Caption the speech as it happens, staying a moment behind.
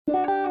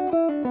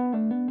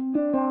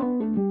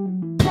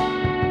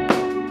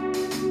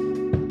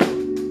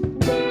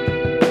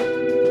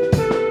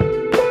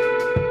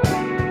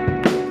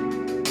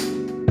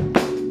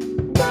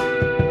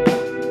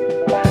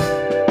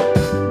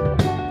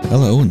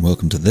Hello and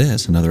welcome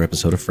to another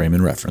episode of Frame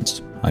and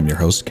Reference. I'm your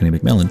host, Kenny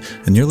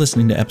McMillan, and you're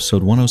listening to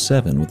episode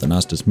 107 with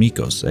Anastas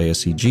Michos,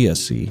 ASC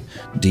GSC,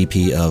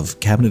 DP of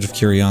Cabinet of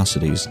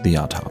Curiosities, The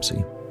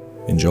Autopsy.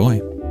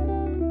 Enjoy.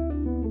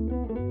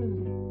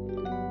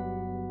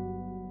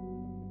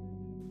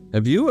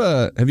 Have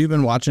you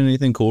been watching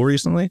anything cool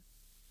recently?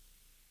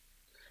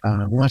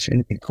 Watch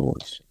anything cool?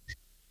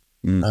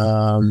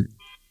 No,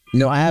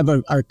 I have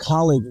our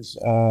colleagues,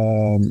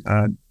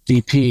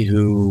 DP,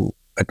 who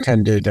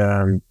attended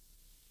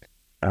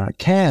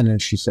Cannes,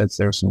 and she says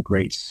there's some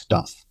great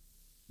stuff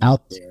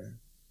out there.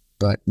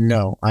 But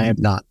no, I have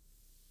not.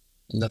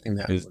 Nothing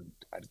that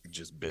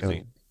just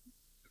busy.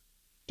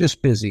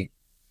 Just busy.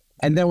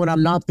 And then when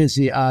I'm not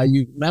busy,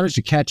 you managed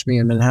to catch me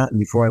in Manhattan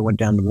before I went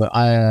down to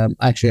I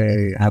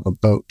actually have a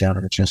boat down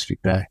in the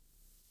Chesapeake Bay.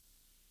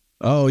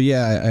 Oh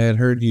yeah, I had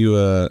heard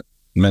you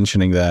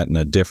mentioning that in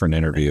a different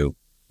interview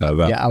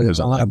about. Yeah, I was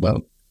on a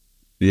boat.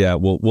 Yeah,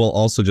 well,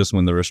 also just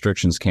when the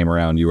restrictions came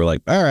around, you were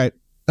like, "All right,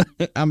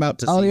 I'm out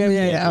to." Oh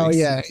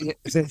yeah.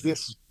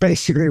 It's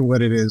basically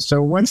what it is.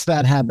 So once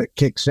that habit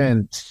kicks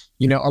in,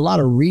 a lot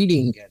of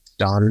reading gets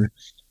done,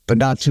 but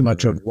not too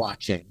much of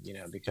watching.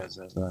 Because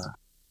of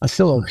I'm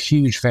still a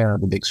huge fan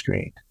of the big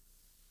screen.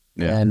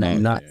 Yeah, and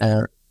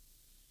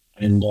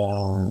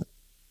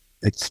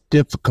it's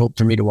difficult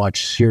for me to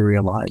watch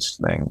serialized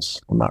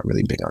things. I'm not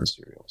really big on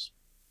serials.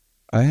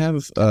 I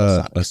have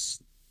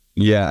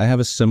I have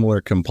a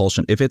similar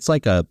compulsion. If it's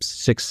like a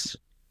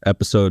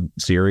 6-episode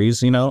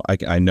series,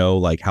 I know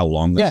like how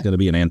long that's going to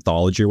be, an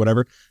anthology or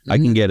whatever. I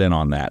can get in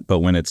on that. But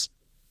when it's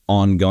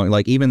ongoing,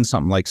 like even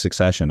something like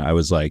Succession, I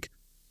was like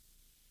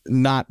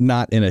not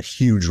in a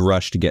huge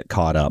rush to get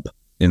caught up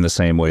in the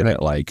same way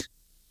that, like,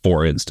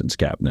 for instance,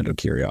 Cabinet of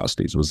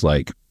Curiosities was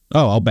like,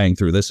 oh, I'll bang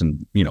through this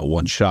in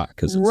one shot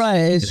because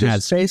it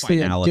has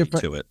finality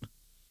to it.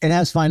 It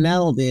has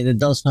finality, and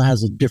it also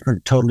has a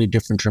totally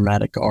different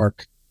dramatic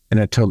arc and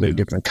a totally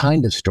different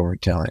kind of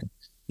storytelling.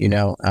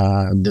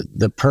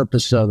 The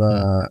purpose of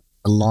a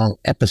long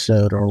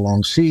episode or a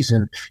long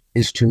season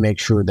is to make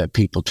sure that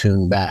people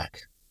tune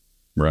back.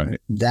 Right.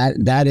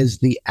 That is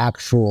the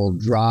actual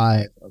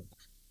drive of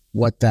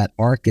what that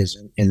arc is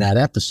in that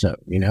episode.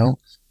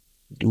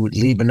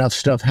 Leave enough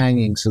stuff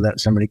hanging so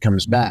that somebody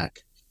comes back.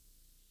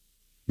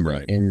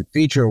 Right. In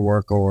feature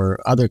work or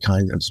other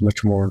kinds of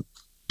much more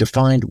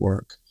defined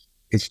work,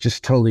 it's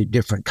just totally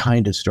different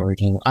kind of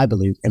storytelling, I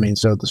believe. I mean,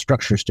 so the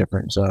structure is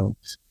different, so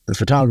the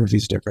photography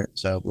is different,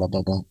 so blah,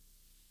 blah, blah.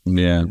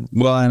 Yeah.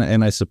 Well,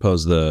 and I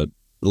suppose the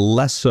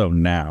less so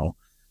now,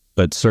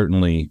 but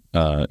certainly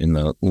in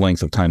the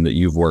length of time that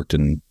you've worked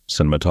in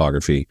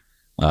cinematography,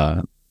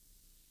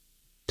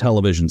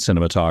 television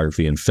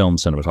cinematography and film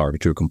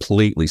cinematography, two are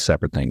completely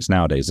separate things.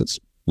 Nowadays, it's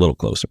a little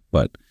closer,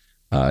 but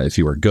if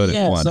you were good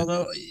at one,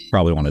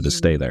 probably wanted to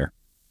stay there.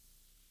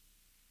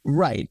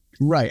 Right.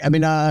 I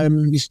mean,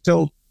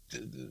 the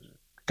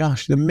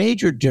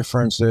major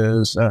difference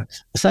is,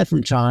 aside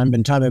from time,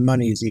 and time and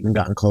money has even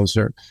gotten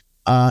closer,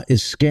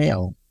 is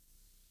scale.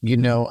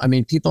 I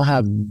mean, people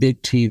have big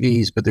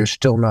TVs, but they're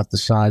still not the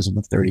size of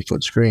a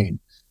 30-foot screen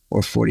or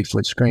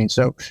 40-foot screen.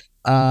 So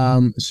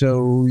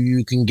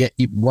you can get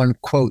one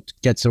quote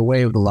gets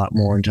away with a lot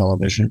more in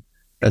television.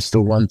 That's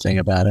the one thing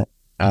about it,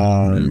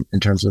 in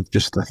terms of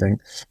just the thing.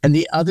 And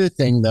the other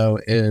thing, though,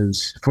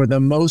 is for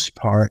the most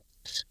part,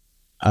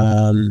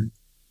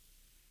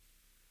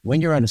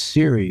 when you're on a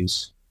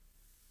series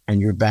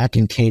and you're back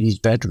in Katie's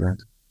bedroom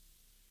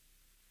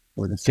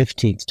for the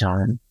 15th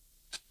time,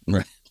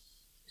 right?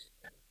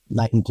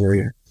 Night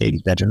interior,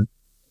 Katie's bedroom.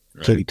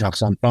 Right. Katie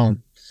talks on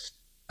phone.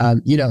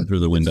 Through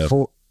the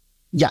window.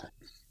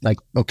 Like,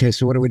 okay,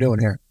 so what are we doing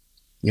here?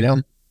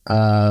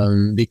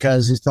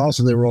 Because it's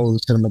also the role of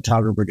the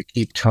cinematographer to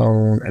keep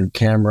tone and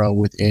camera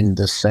within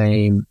the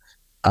same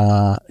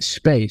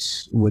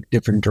space with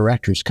different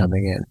directors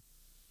coming in.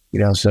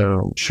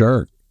 So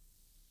sure.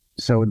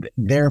 So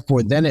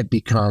therefore, then it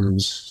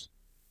becomes,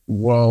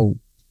 well,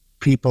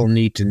 people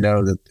need to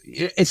know that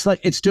it's like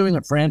it's doing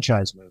a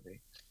franchise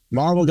movie.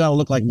 Marvel got to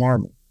look like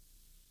Marvel,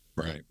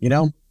 right?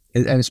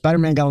 And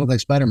Spider-Man got to look like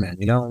Spider-Man.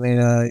 I mean,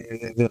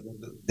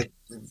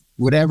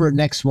 whatever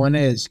next one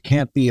is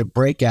can't be a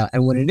breakout.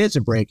 And when it is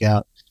a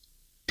breakout,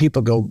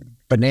 people go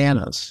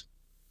bananas,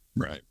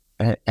 right?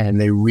 And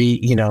they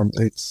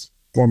it's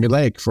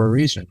formulaic for a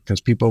reason,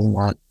 because people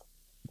want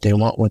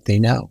what they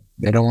know.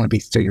 They don't want to be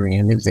figuring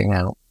anything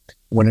out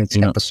when it's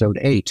episode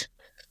 8.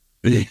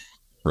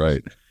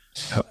 Right.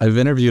 I've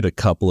interviewed a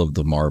couple of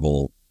the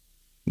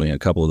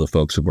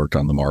folks who worked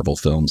on the Marvel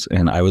films,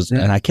 and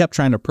I kept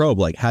trying to probe,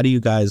 like, how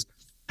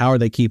are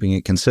they keeping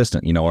it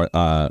consistent?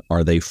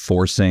 Are they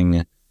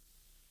forcing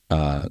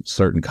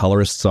certain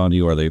colorists on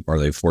you? Are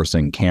they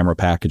forcing camera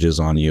packages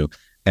on you?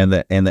 And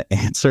the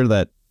answer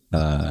that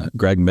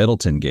Greg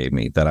Middleton gave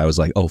me, that I was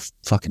like, oh,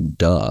 fucking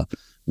duh,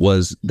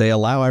 was they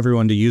allow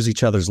everyone to use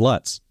each other's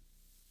LUTs.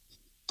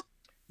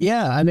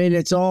 Yeah, I mean,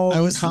 it's all. I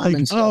was like,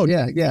 oh,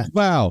 yeah.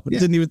 Wow. Yeah.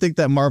 Didn't even think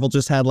that Marvel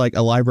just had like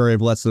a library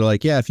of LUTs. They're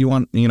like, yeah, if you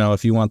want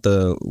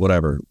the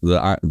whatever,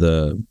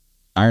 the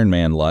Iron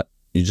Man LUT,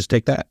 you just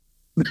take that.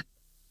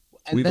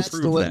 We've that's the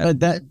approved way,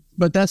 that.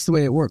 but that's the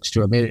way it works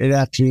too. I mean, it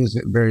actually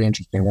is very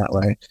interesting that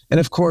way. And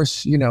of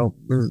course,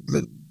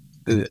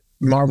 the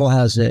Marvel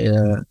has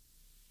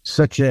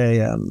such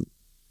a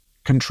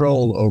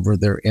control over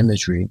their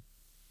imagery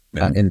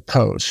in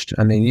post.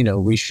 I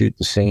mean, we shoot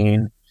the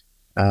scene.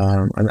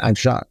 I've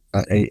shot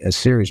a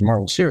series,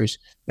 Marvel series,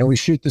 and we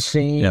shoot the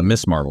scene. Yeah,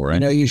 Miss Marvel,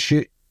 right? You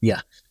shoot,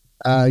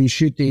 you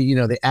shoot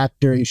the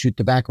actor, you shoot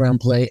the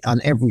background play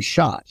on every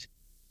shot.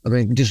 I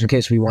mean, just in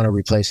case we want to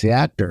replace the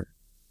actor.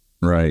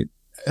 Right.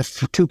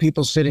 If 2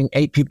 people sitting,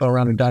 8 people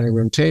around a dining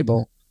room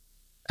table,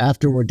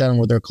 after we're done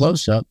with our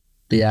close-up,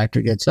 the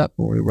actor gets up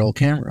and we roll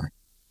camera.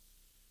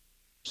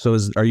 So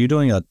are you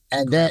doing and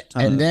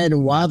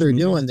then while they're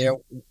doing their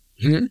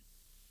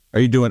Are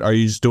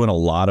you just doing a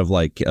lot of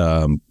like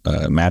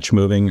match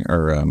moving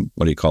or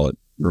what do you call it?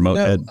 Remote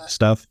head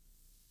stuff?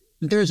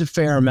 There's a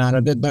fair amount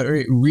of it, but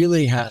it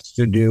really has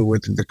to do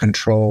with the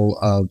control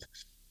of,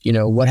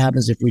 what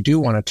happens if we do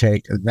want to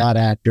take that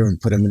actor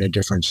and put him in a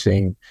different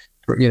scene.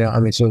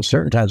 So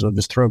certain times we'll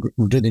just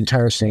we'll do the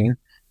entire scene,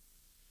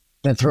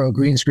 then throw a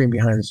green screen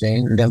behind the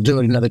scene, and they'll do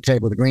it another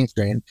take with a green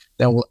screen.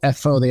 Then we'll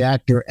FO the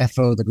actor,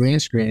 FO the green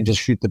screen, and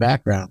just shoot the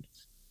background.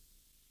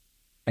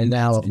 And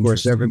now, of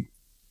course,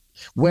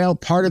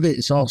 part of it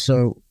is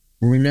also,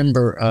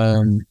 remember,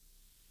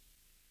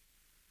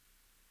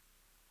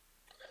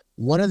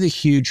 one of the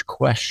huge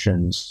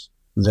questions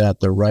that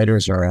the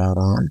writers are out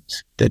on,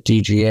 that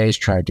DGA's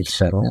tried to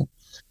settle,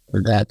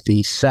 that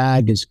the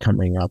SAG is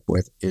coming up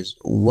with, is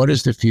what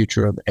is the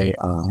future of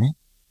AI?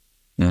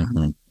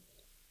 Mm-hmm.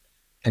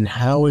 And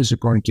how is it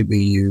going to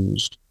be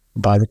used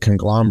by the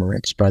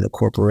conglomerates, by the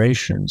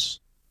corporations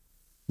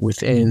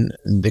within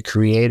the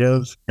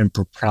creative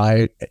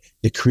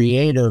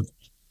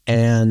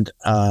and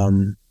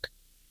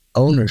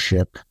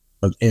ownership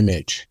of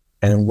image?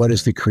 And what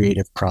is the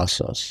creative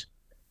process?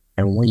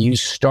 And when you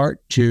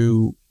start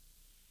to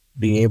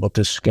be able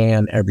to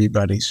scan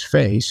everybody's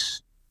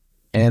face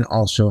and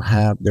also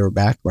have their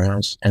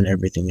backgrounds and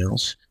everything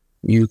else,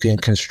 you can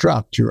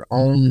construct your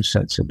own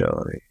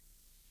sensibility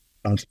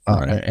of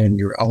and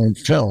your own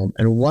film.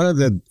 And one of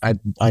the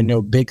I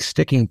know big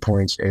sticking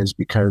points is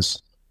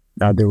because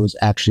there was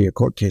actually a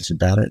court case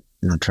about it.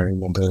 I'm not trying to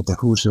remember the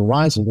who's and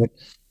whys of it,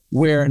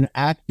 where an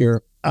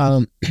actor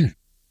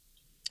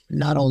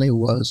not only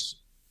was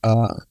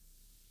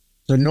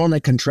so normally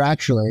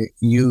contractually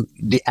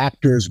the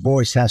actor's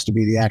voice has to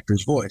be the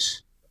actor's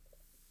voice.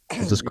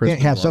 Is this you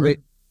can't have somebody.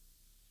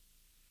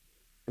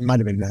 It might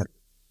have been that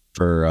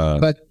for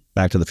but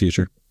Back to the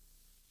Future.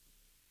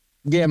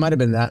 Yeah, it might have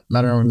been that.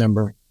 I don't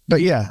remember.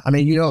 But yeah, I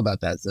mean, you know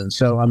about that then.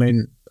 So I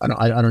mean,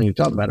 I don't need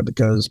to talk about it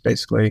because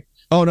basically.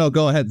 Oh no,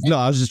 go ahead. No,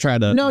 I was just trying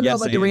to. No,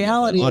 but the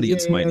reality, the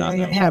audience might not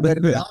know. Yeah, but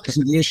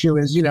obviously the issue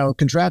is,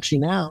 contractually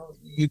now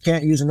you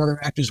can't use another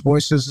actor's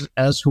voice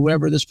as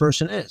whoever this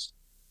person is.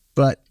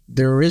 But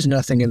there is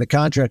nothing in the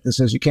contract that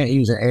says you can't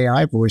use an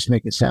AI voice to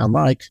make it sound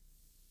like.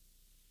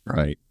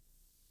 Right.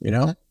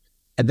 And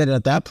then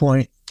at that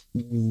point,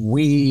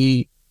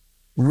 we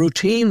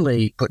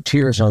routinely put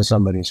tears on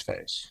somebody's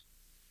face.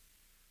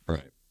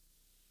 Right.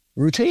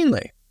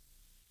 Routinely.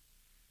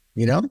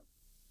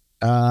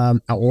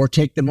 Or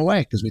take them away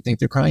because we think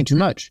they're crying too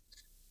much.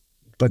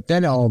 But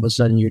then all of a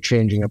sudden you're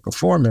changing a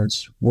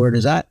performance. Where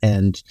does that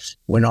end?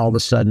 When all of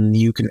a sudden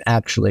you can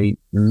actually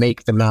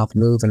make the mouth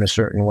move in a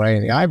certain way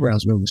and the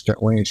eyebrows move in a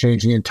certain way and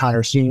change the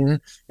entire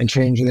scene and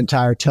change the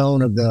entire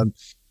tone of the,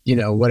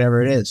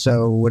 whatever it is.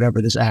 So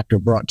whatever this actor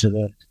brought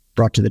to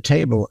the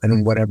table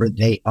and whatever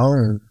they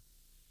own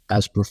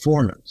as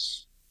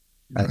performance,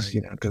 as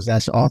because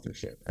that's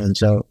authorship. And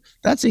so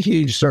that's a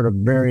huge sort of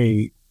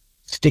very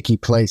sticky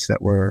place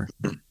that we're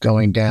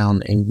going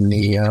down in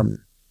the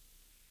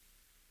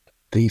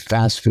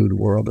fast food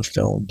world of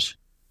films.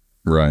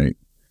 Right.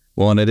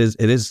 Well, and it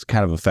is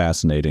kind of a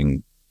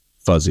fascinating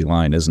fuzzy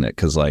line, isn't it?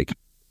 Because like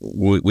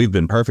we've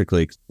been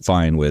perfectly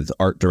fine with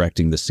art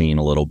directing the scene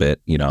a little bit,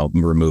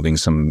 removing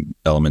some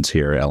elements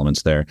here,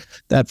 elements there.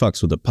 That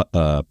fucks with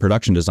the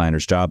production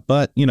designer's job,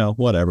 but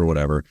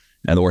whatever.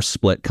 And or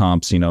split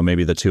comps,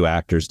 maybe the 2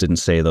 actors didn't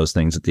say those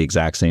things at the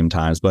exact same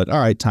times, but all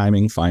right,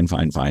 timing, fine.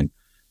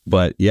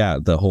 But yeah,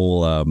 the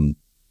whole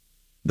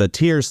the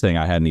tears thing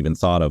I hadn't even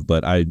thought of,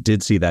 but I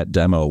did see that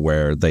demo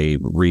where they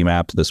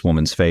remapped this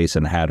woman's face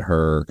and had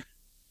her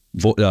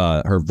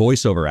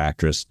voiceover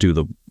actress do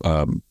the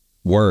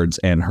words,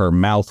 and her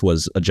mouth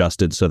was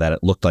adjusted so that it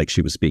looked like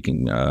she was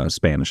speaking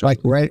Spanish. Like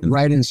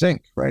right in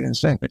sync.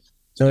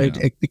 So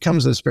it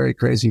becomes this very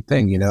crazy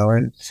thing,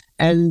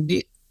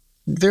 and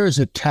there's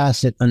a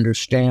tacit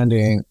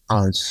understanding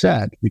on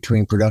set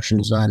between production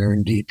designer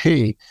and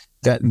DP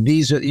that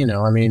these are,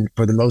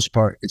 for the most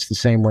part, it's the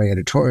same way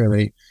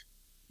editorially.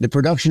 The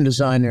production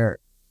designer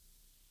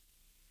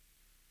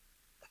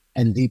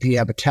and DP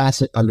have a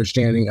tacit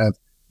understanding of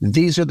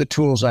these are the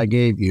tools I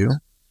gave you.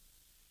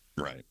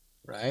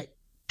 Right.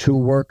 To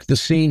work the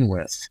scene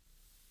with.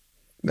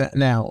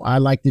 Now, I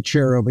like the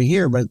chair over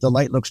here, but the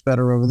light looks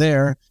better over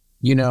there,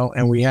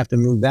 and we have to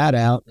move that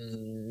out.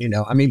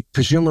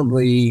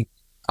 Presumably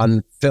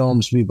on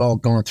films, we've all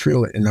gone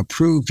through it and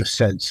approved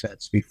said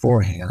sets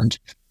beforehand.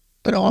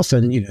 But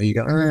often, you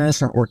go,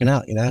 that's not working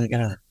out. You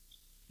gotta,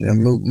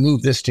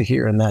 move this to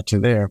here and that to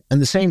there. And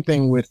the same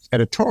thing with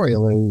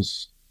editorial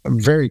is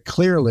very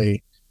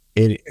clearly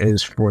it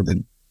is for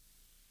the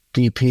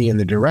DP and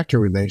the director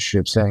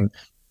relationship saying,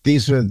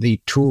 these are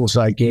the tools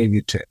I gave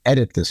you to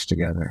edit this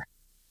together.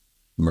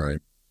 Right.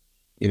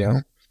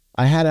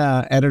 I had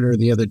an editor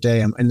the other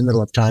day. I'm in the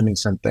middle of timing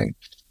something,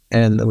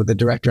 and with the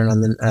director,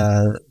 and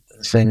I'm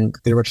saying,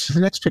 the director said,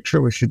 the next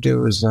picture we should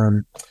do is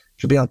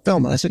should be on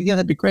film. And I said, yeah,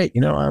 that'd be great.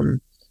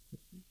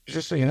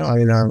 Just so you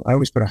know, I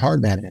always put a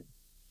hard mat in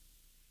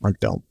on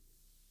film.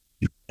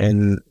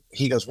 And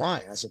he goes,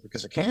 why? I said,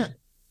 because I can.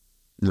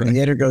 Right. And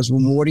the editor goes,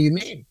 well, what do you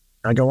mean?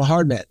 I go, a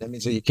hard mat. That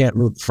means that you can't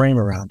move the frame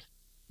around,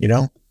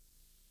 And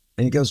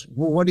he goes,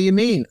 well, what do you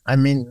mean? I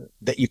mean,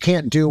 that you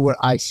can't do what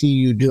I see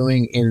you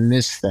doing in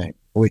this thing,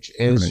 which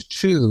is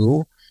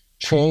to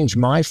change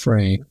my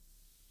frame,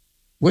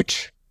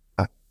 which,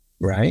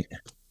 right?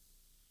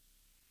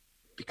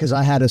 Because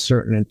I had a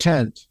certain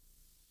intent,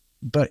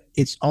 but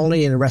it's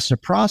only in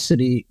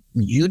reciprocity.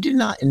 You did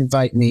not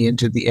invite me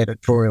into the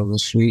editorial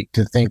suite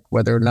to think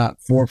whether or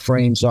not 4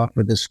 frames off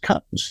of this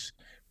cut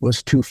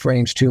was 2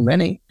 frames too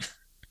many.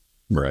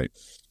 Right.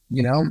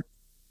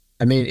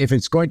 I mean, if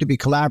it's going to be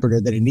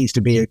collaborative, then it needs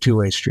to be a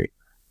two-way street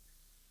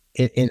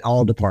in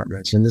all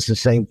departments. And this is the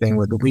same thing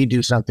with, we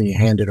do something, you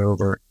hand it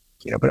over,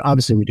 but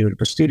obviously we do it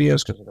for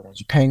studios because they're the ones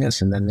who are paying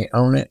us, and then they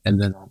own it.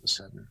 And then all of a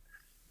sudden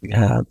you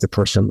have the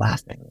person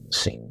laughing in the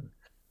scene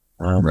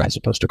as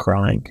opposed to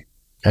crying.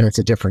 And it's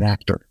a different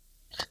actor.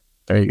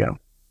 There you go.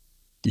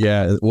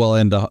 Yeah. Well,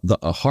 and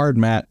a hard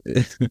mat,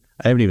 I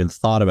haven't even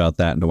thought about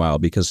that in a while,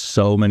 because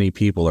so many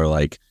people are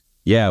like,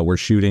 yeah, we're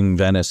shooting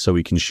Venice so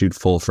we can shoot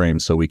full frame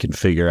so we can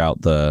figure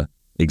out the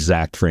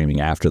exact framing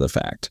after the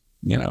fact,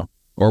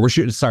 or we're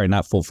shooting, sorry,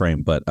 not full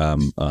frame, but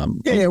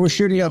we're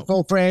shooting a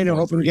full frame or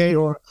open gate,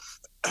 or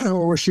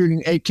we're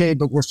shooting 8K,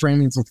 but we're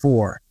framing for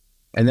 4.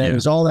 And then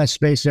there's all that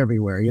space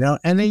everywhere,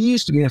 and they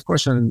used to be, of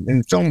course,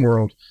 in film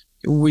world,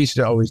 we used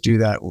to always do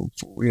that,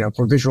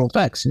 for visual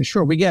effects. And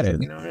sure, we get it,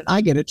 and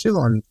I get it too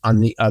on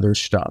the other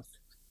stuff,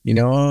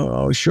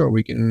 oh, sure,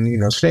 we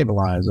can,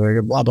 stabilize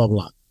or blah, blah,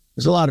 blah.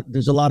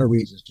 There's a lot of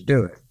reasons to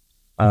do it.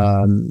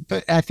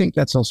 But I think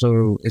that's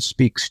also, it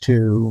speaks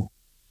to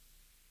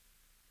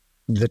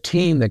the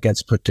team that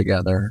gets put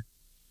together,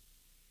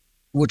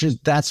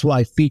 that's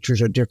why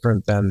features are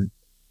different than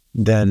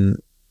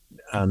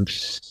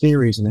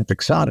series and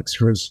episodics.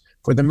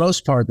 For the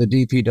most part, the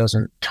DP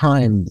doesn't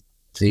time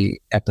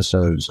the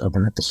episodes of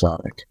an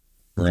episodic.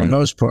 Right. For the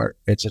most part,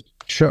 it's a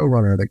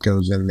showrunner that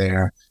goes in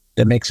there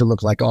that makes it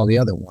look like all the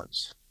other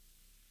ones.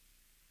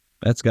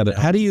 That's got it.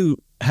 How do you,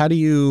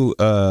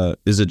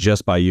 is it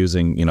just by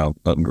using,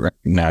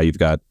 now you've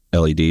got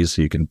LEDs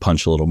so you can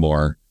punch a little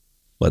more,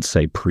 let's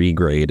say,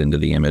 pre-grade into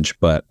the image,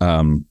 but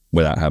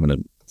without having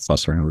to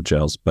fuss around with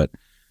gels. But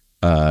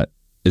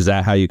is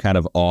that how you kind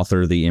of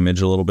author the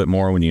image a little bit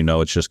more when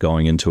it's just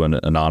going into an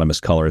anonymous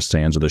colorist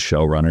hands of the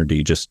showrunner? Do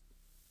you just,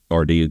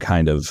 or do you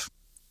kind of,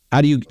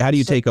 how do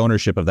you take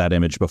ownership of that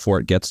image before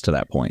it gets to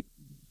that point?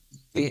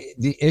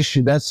 The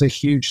issue, that's a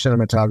huge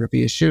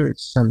cinematography issue.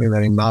 It's something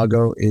that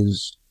Imago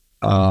is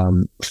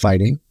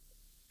fighting.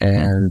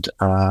 And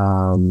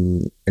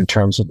in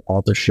terms of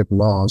authorship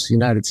laws, the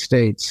United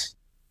States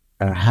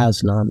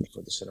has none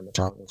for the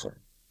cinematographer.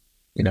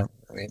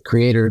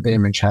 Creator of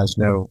image has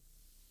no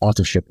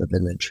authorship of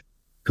image.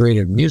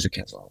 Creator of music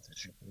has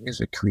authorship of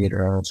music.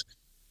 Creator of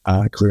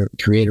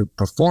creator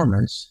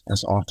performance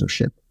has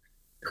authorship.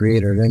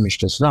 Creator of image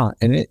does not.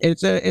 And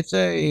it's a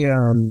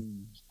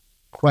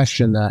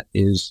question that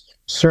is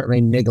certainly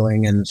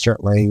niggling and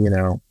certainly,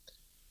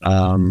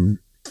 on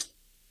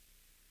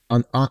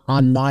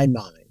my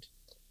mind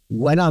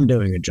when I'm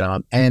doing a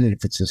job, and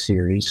if it's a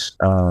series,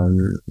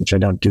 which I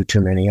don't do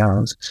too many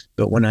of,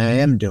 but when I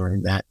am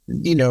doing that,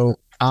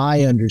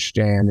 I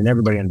understand, and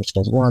everybody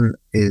understands. One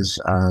is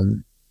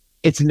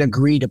it's an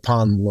agreed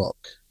upon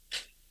look.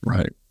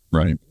 Right.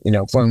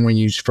 From when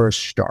you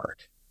first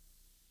start.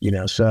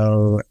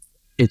 So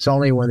it's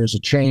only when there's a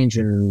change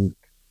in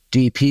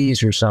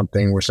DPs or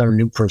something where some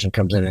new person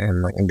comes in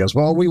and goes,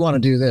 well, we want to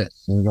do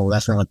this. And you go, well,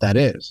 that's not what that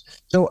is.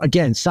 So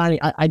again, signing,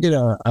 I did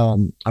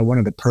I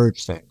wanted to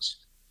purge things.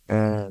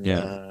 And,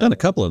 done a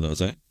couple of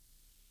those, eh?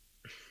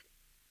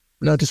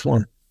 No, just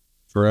one.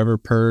 Forever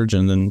Purge,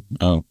 and then,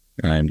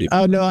 IMDb.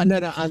 Oh, no.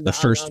 The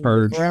first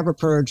Purge. Forever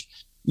Purge.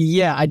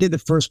 Yeah, I did the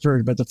first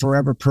Purge, but the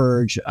Forever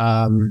Purge,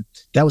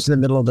 that was in the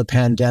middle of the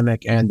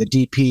pandemic, and the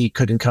DP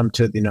couldn't come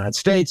to the United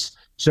States.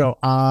 So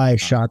I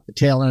shot the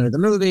tail end of the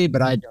movie,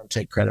 but I don't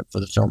take credit for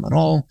the film at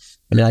all.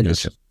 I mean, I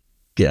just,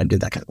 I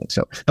did that kind of thing.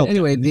 So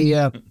anyway,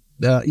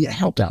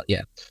 helped out,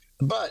 yeah.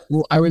 But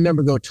I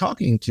remember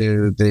talking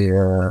to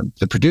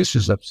the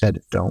producers of said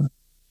film,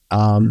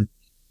 and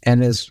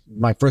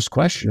my first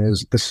question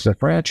is, this is a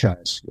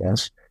franchise,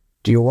 yes?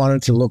 Do you want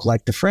it to look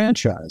like the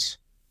franchise?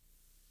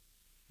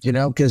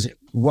 Because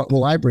what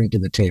will I bring to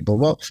the table?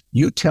 Well,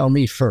 you tell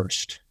me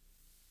first,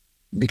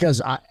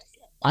 because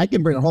I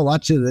can bring a whole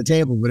lot to the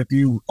table, but if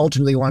you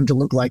ultimately want to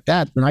look like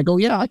that, then I go,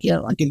 yeah, I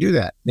can do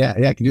that. Yeah,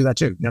 I can do that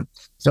too. Yeah.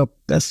 So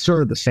that's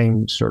sort of the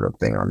same sort of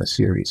thing on the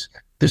series.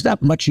 There's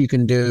not much you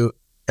can do,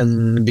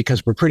 and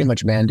because we're pretty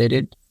much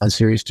mandated on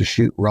series to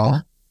shoot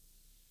raw.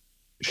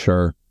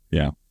 Sure.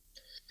 Yeah.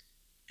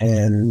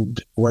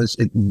 And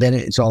then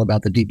it's all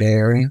about the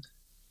debayering.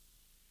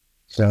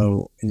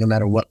 So no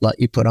matter what LUT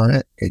you put on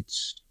it,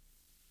 it's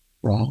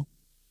raw.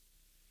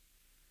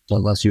 So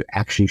unless you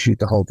actually shoot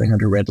the whole thing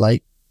under red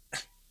light.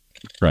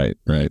 Right.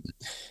 Yeah.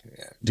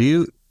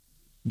 Do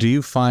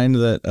you find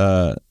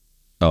that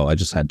I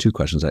just had two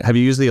questions. Have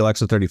you used the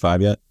Alexa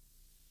 35 yet?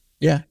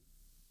 Yeah.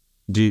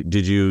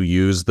 Did you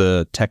use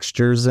the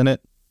textures in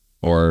it,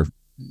 or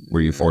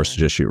were you forced to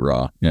just shoot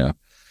raw? Yeah.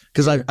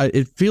 Because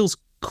it feels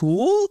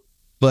cool,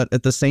 but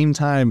at the same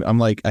time, I'm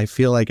like, I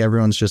feel like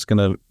everyone's just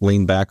gonna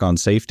lean back on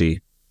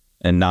safety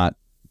and not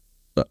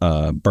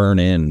burn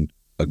in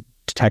a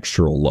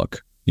textural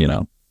look, you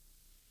know?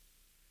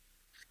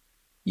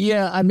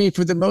 Yeah, I mean,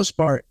 for the most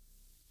part,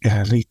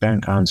 lean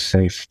back on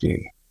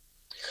safety.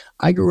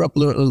 I grew up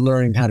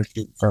learning how to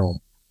shoot film.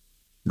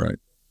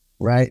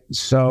 Right.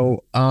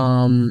 So,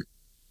 and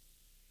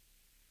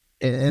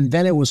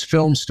then it was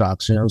film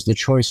stocks, and it was the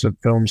choice of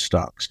film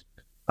stocks,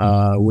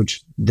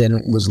 which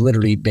then was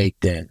literally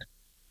baked in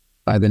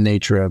by the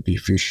nature of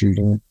if you're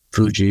shooting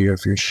Fuji or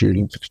if you're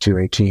shooting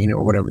 218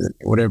 or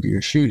whatever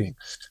you're shooting.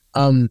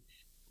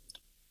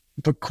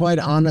 But quite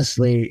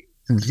honestly,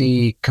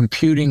 the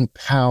computing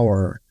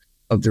power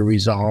of the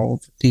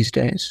Resolve these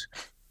days,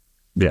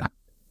 yeah,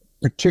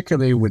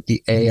 particularly with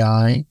the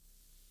AI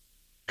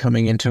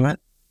coming into it,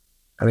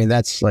 I mean,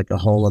 that's like a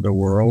whole other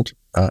world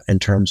in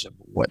terms of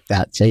what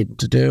that's able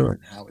to do and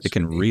how it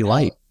can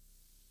relight.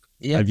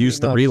 Yeah, I've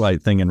used the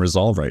relight thing in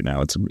Resolve right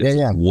now. It's a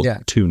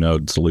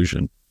 2-node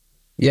solution.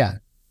 Yeah.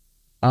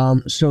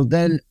 So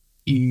then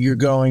you're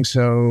going,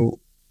 so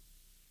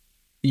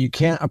you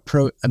can't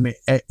approach, I mean,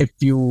 if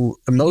you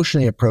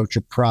emotionally approach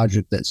a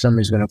project that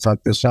somebody's going to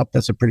fuck this up,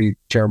 that's a pretty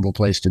terrible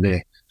place to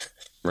be.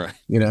 Right.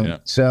 You know? Yeah.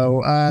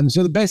 So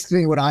the best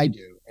thing, what I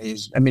do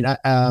is, I mean,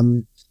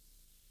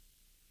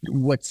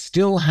 what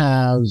still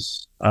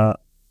has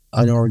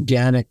an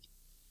organic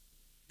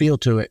feel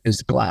to it is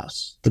the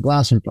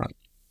glass in front.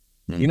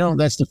 You know,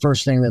 that's the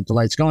first thing that the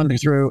light's going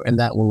through, and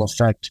that will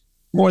affect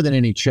more than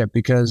any chip,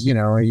 because, you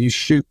know, you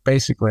shoot,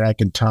 basically I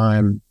can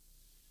time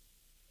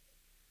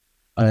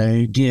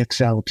a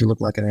DXL to look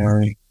like an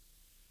Arri,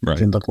 right,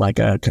 to look like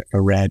a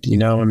red, you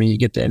know, I mean, you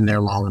get in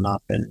there long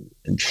enough, and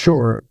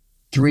sure,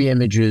 3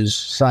 images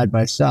side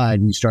by side,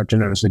 and you start to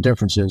notice the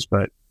differences,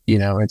 but, you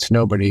know,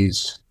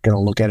 nobody's going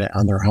to look at it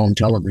on their home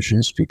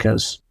televisions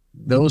because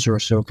those are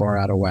so far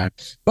out of whack.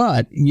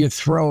 But you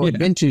throw a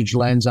vintage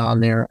lens on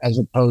there as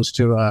opposed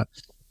to a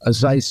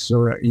Zeiss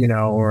or, you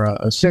know, or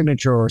a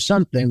Signature or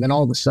something, then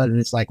all of a sudden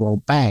it's like, well,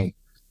 bang,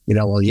 you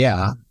know, well,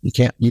 yeah, you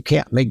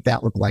can't make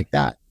that look like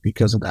that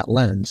because of that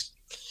lens.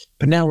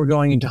 But now we're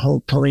going into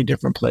totally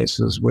different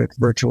places with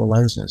virtual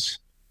lenses,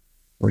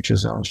 which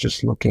is, I was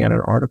just looking at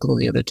an article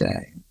the other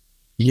day.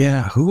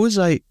 Yeah, who was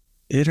I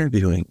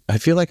interviewing? I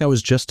feel like I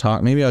was just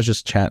maybe I was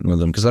just chatting with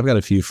them, because I've got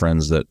a few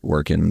friends that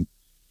work in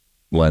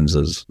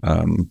lenses,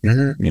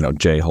 you know,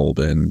 Jay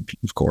Holben,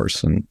 of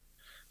course, and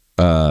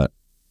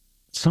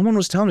someone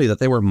was telling me that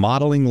they were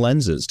modeling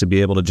lenses to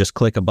be able to just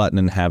click a button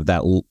and have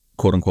that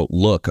quote unquote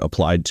look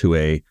applied to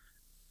a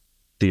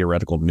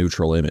theoretical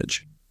neutral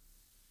image.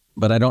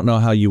 But I don't know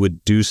how you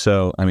would do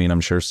so. I mean, I'm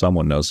sure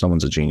someone knows,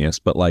 someone's a genius,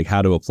 but like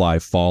how to apply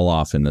fall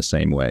off in the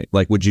same way.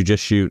 Like, would you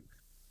just shoot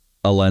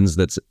a lens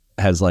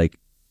has like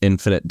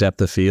infinite depth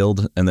of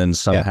field and then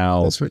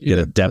somehow get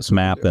a depth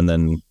map and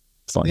then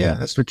fun? Yeah,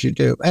 that's what you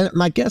do. And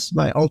my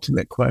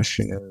ultimate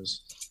question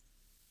is,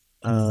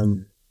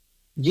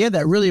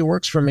 that really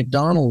works for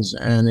McDonald's,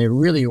 and it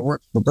really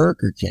works for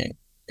Burger King.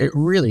 It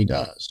really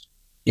does.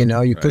 You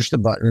know, you push the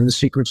button and the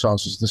secret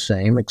sauce is the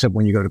same, except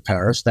when you go to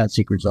Paris, that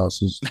secret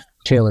sauce is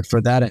tailored for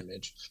that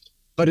image.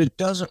 But it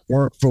doesn't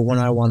work for when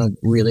I want to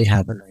really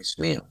have a nice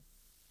meal.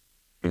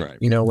 Right.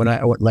 You know,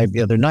 like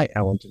the other night,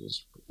 I went to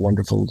this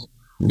wonderful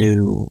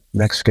new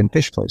Mexican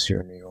fish place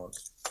here in New York,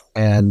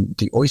 and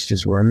the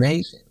oysters were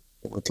amazing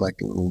with like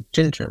a little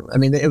ginger. I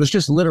mean, it was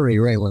just literally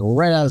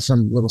right out of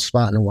some little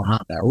spot in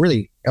Oaxaca, a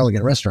really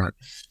elegant restaurant.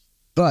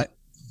 But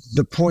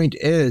the point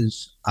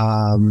is,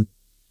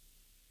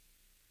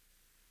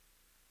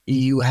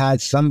 you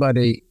had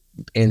somebody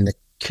in the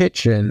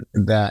kitchen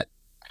that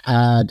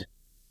had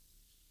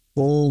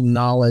full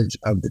knowledge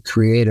of the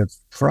creative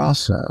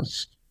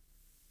process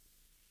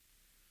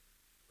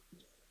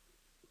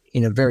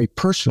in a very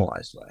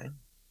personalized way,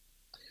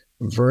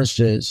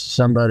 versus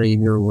somebody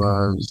who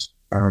was,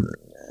 I'm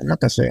not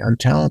going to say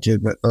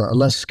untalented, but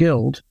less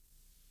skilled.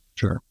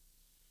 Sure.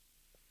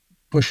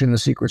 Pushing the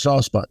secret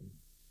sauce button.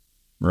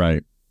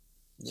 Right.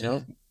 You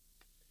know?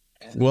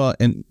 Well,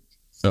 and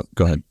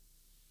go ahead.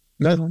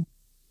 No.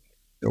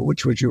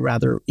 Which would you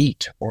rather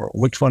eat, or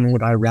which one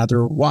would I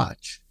rather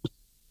watch?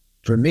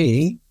 For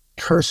me,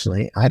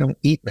 personally, I don't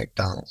eat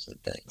McDonald's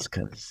and things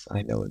because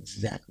I know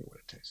exactly what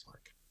it tastes like.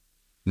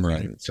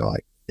 Right. And so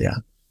Yeah.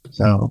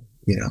 So,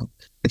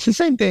 it's the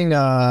same thing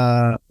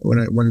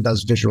when it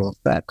does visual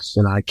effects,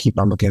 and I keep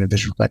on looking at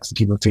visual effects and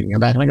keep on feeding them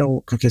back. And I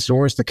go, okay, so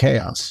where's the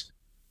chaos?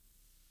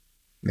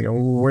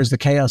 Where's the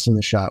chaos in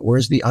the shot?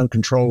 Where's the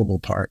uncontrollable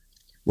part?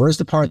 Where's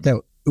the part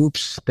that,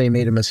 oops, they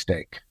made a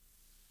mistake?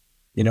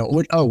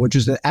 Which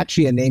is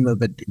actually a name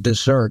of a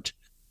dessert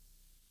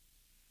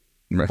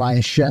by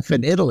a chef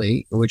in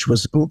Italy, which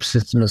was, oops,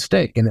 it's a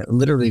mistake. And it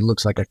literally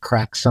looks like a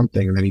cracked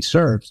something that he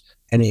serves.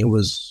 And it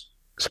was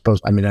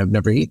supposed, I've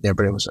never eaten there,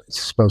 but it was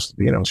supposed to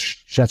be,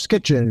 chef's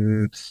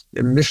kitchen,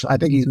 Michelin, I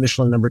think he's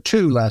Michelin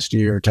 #2 last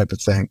year type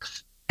of thing.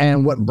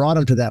 And what brought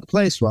him to that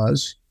place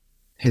was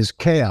his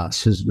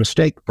chaos, his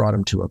mistake brought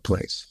him to a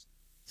place.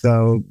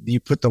 So you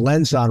put the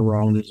lens on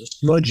wrong, there's a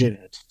smudge in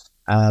it.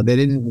 They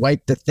didn't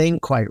wipe the thing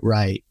quite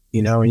right,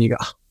 and you go,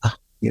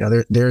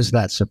 there's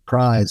that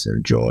surprise or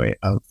joy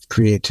of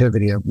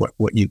creativity of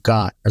what you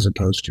got, as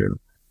opposed to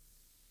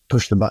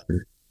push the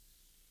button.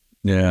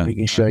 Yeah. We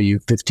can show you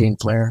 15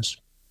 flares.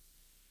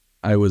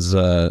 There was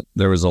a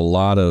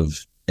lot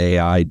of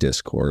AI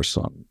discourse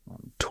on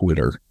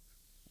Twitter,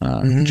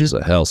 which is a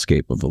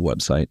hellscape of a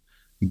website,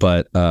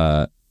 but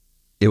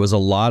it was a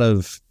lot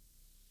of,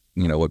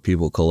 what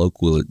people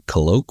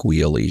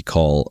colloquially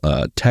call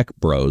tech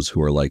bros,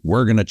 who are like,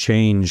 we're going to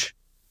change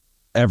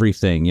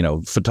everything,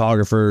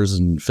 photographers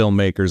and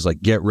filmmakers,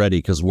 like, get ready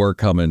because we're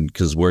coming,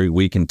 because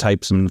we can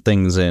type some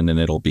things in and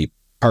it'll be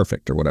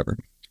perfect or whatever.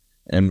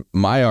 And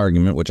my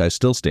argument, which I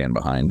still stand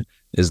behind,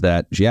 is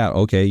that,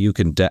 okay, you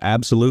can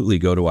absolutely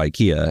go to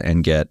IKEA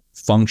and get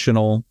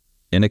functional,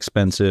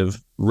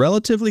 inexpensive,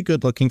 relatively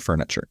good-looking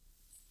furniture.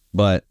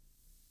 But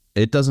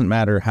it doesn't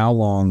matter how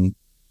long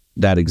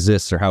that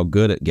exists or how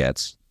good it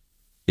gets.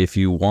 If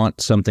you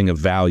want something of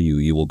value,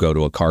 you will go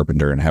to a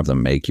carpenter and have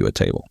them make you a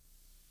table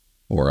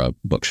or a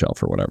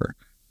bookshelf or whatever.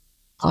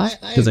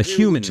 Because a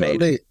human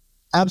made it.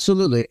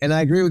 Absolutely. And I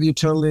agree with you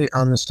totally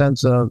on the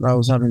sense of, I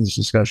was having this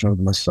discussion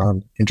with my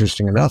son,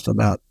 interesting enough,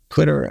 about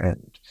Twitter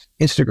and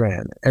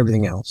Instagram and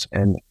everything else.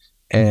 And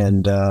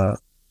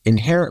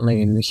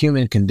inherently in the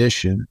human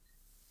condition,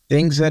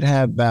 things that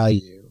have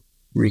value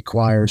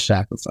require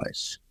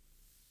sacrifice.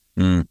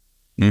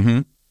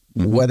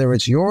 Whether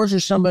it's yours or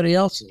somebody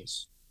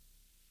else's,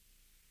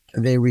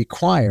 they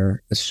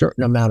require a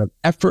certain amount of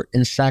effort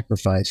and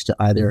sacrifice to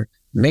either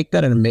make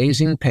that an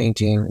amazing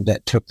painting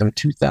that took them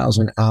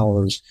 2,000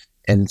 hours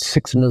and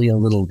 6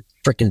 million little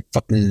freaking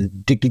fucking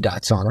dicky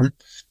dots on them,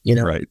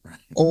 right?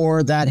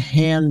 Or that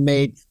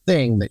handmade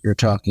thing that you're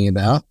talking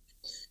about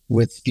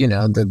with,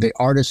 the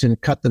artisan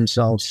cut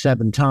themselves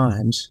 7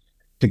 times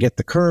to get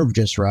the curve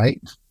just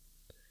right.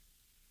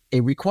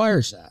 It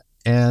requires that.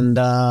 And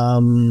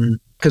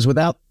because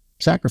without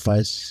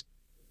sacrifice,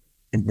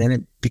 and then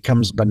it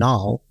becomes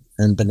banal,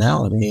 and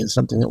banality is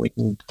something that we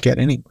can get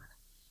anywhere.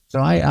 So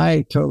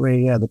I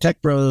totally, the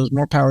tech bros,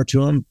 more power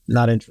to them,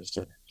 not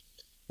interested.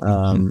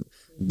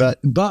 But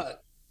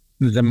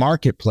the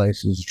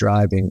marketplace is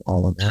driving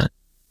all of that.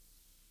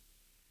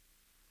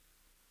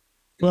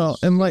 Well,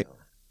 and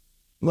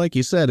like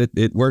you said,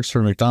 it works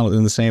for McDonald's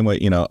in the same way,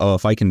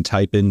 if I can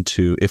type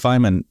into, if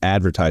I'm an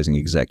advertising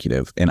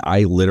executive and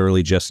I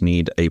literally just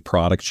need a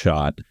product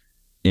shot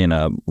in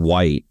a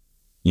white,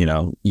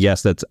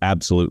 yes, that's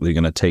absolutely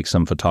going to take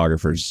some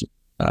photographers,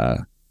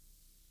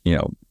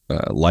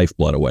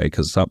 lifeblood away,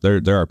 because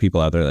there are people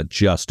out there that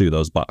just do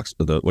those box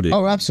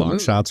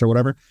shots or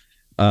whatever.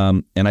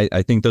 And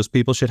I think those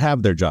people should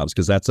have their jobs,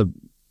 because that's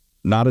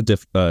not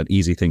an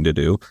easy thing to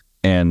do.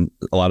 And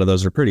a lot of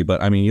those are pretty,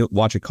 but you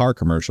watch a car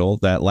commercial,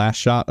 that last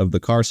shot of the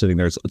car sitting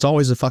there, it's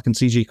always a fucking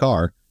CG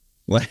car.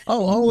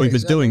 Always.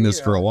 We've been doing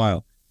this for a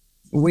while.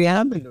 We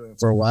have been doing it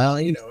for a while,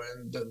 and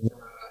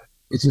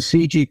it's a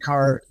CG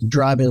car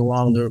driving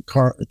along the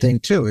car thing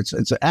too. It's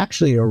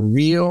actually a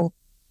real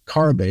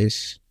car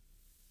base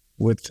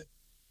with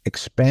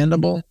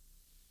expandable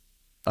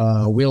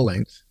wheel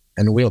length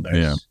and wheelbase.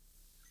 Yeah.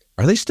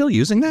 Are they still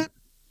using that?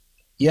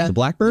 Yeah. The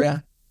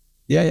Blackbird?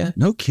 Yeah.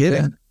 No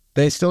kidding. Yeah.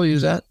 They still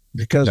use that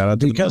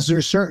because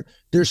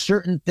there's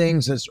certain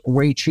things that's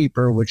way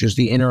cheaper, which is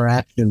the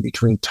interaction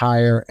between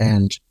tire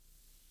and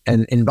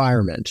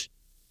environment.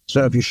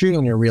 So if you're shooting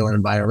in your real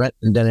environment,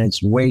 then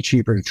it's way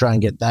cheaper to try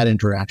and get that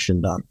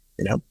interaction done,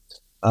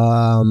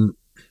 And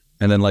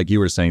then, like you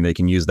were saying, they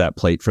can use that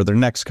plate for their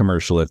next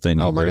commercial if they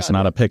know it's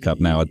not a pickup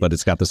now, but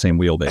it's got the same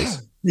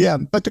wheelbase. Yeah,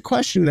 but the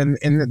question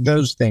and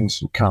those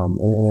things come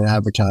in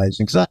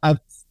advertising, because I've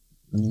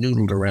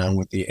noodled around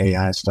with the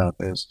AI stuff,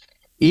 is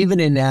even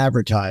in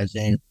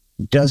advertising,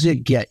 does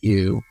it get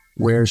you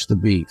Where's the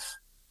Beef?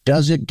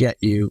 Does it get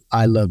you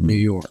I Love New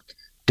York?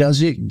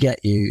 Does it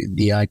get you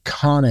the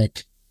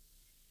iconic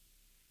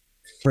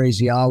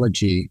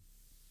phraseology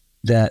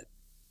that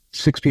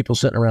 6 people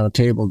sitting around a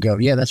table go,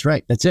 yeah, that's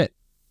right, that's it.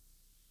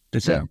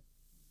 That's it.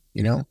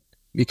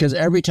 Because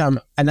every time,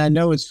 and I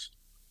know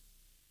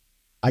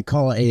I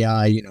call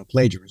AI,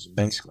 plagiarism,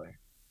 basically,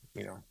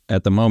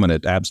 At the moment,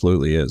 it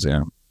absolutely is,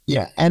 yeah.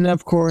 Yeah, and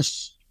of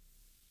course,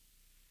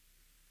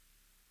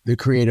 the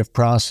creative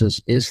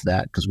process is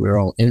that, because we're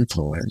all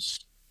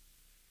influenced,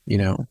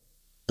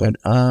 but But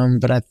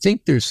I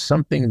think there's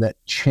something that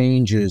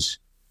changes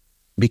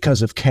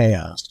because of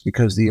chaos,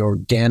 because the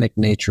organic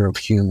nature of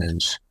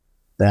humans,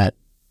 that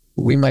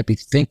we might be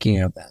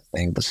thinking of that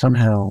thing, but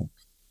somehow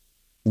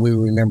we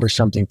remember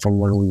something from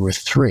when we were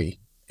 3,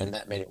 and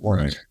that made it work.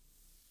 Right.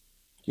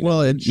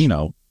 Well,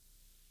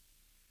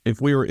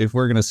 if we're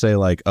going to say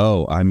like,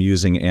 oh, I'm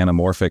using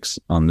anamorphics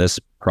on this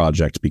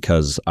project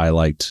because I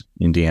liked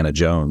Indiana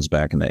Jones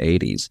back in the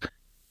 80s,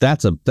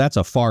 that's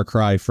a far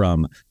cry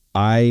from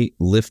I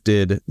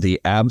lifted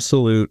the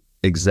absolute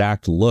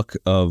exact look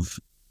of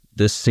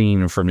this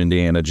scene from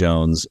Indiana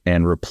Jones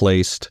and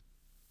replaced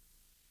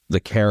the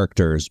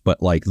characters,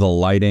 but like the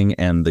lighting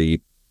and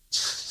the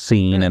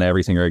scene and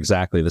everything are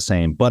exactly the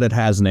same, but it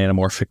has an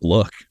anamorphic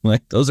look.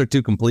 Like those are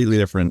two completely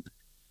different.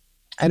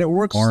 And it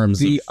works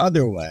the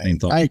other way.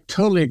 I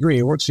totally agree.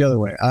 It works the other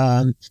way.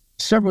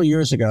 Several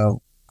years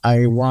ago,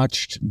 I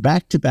watched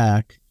back to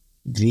back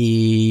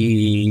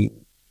the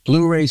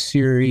Blu-ray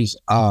series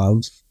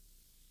of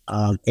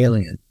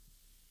Alien.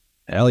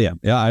 Hell yeah.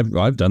 Yeah,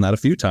 I've done that a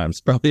few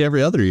times. Probably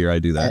every other year I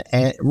do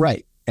that.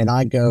 Right. And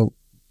I go,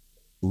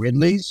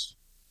 Ridley's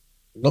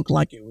looked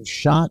like it was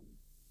shot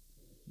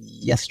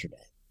yesterday.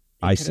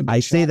 I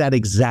say that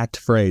exact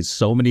phrase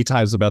so many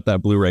times about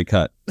that Blu-ray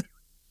cut.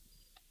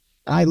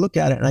 I look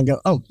at it and I go,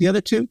 oh, the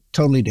other two,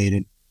 totally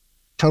dated,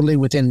 totally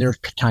within their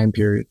time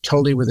period,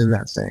 totally within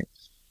that thing.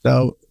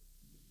 So,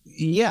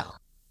 yeah,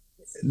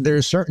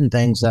 there's certain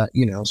things that,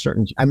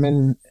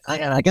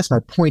 I guess my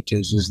point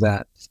is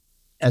that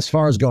as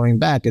far as going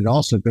back, it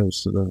also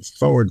goes to the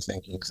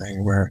forward-thinking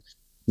thing where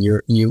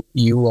you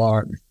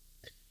are,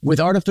 with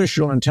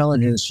artificial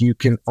intelligence, you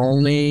can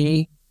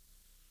only,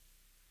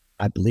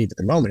 I believe at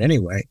the moment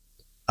anyway,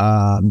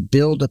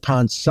 build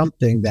upon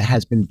something that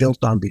has been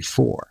built on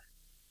before.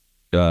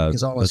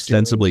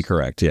 Ostensibly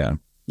correct, yeah.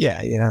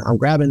 Yeah, I'm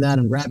grabbing that,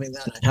 I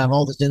have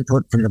all this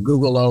input from the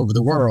Google all over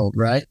the world,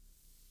 right?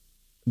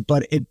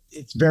 But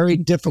it's very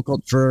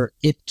difficult for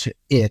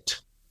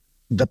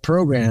the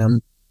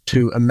program,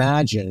 to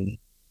imagine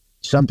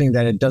something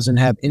that it doesn't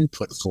have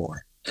input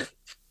for.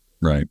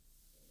 Right.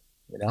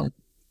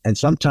 And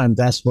sometimes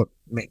that's what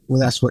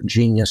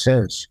genius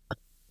is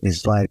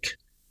like,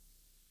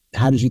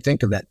 how did you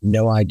think of that?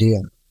 No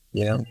idea.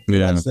 Yeah.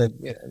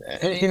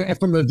 And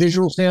from a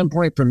visual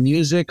standpoint, from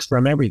music,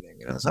 from everything,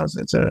 so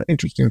it's an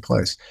interesting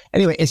place.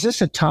 Anyway, is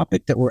this a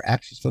topic that we're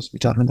actually supposed to be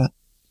talking about?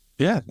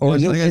 Yeah. Or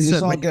is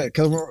this all good?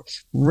 Because we're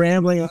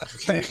rambling.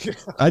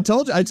 I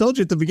told you at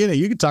the beginning,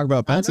 you could talk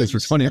about pencils for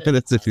 20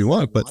 minutes if you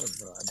want, but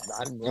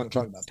I didn't want to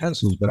talk about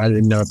pencils, but I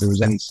didn't know if there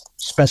was any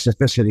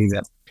specificity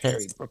that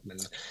Perry Brookman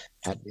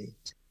had me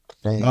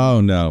saying. Oh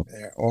no.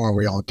 Or are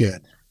we all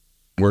good?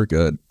 We're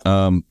good.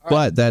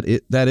 But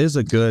that is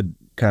a good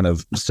kind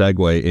of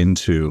segue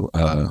into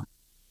if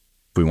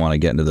we want to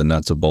get into the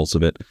nuts and bolts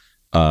of it.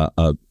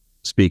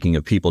 Speaking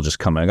of people just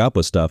coming up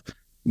with stuff,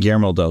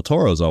 Guillermo del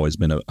Toro's always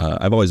been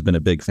I've always been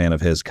a big fan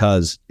of his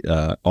because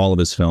all of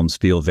his films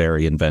feel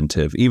very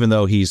inventive, even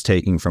though he's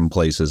taking from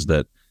places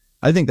that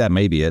I think that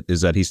may be it, is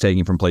that he's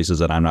taking from places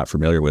that I'm not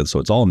familiar with, so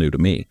it's all new to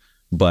me.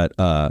 But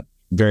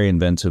very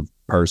inventive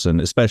person,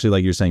 especially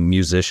like you're saying,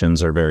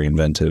 musicians are very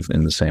inventive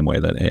in the same way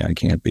that AI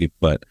can't be.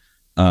 But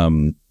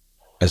I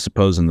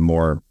suppose in the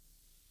more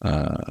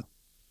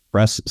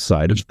press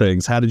side of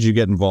things, how did you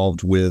get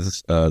involved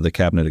with the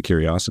Cabinet of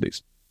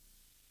Curiosities?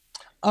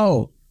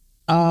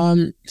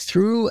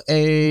 Through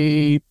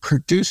a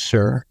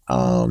producer,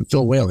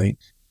 Phil Whaley,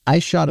 I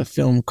shot a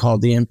film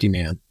called The Empty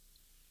Man.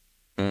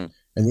 And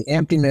The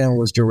Empty Man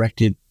was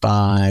directed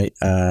by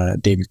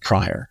David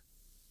Pryor.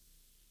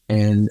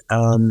 And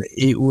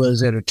it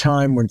was at a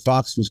time when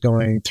Fox was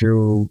going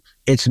through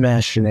its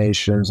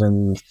machinations,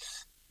 and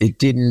it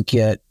didn't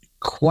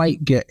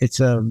it's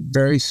a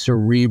very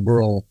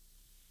cerebral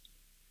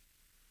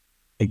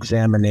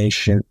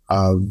examination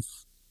of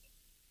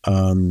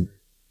an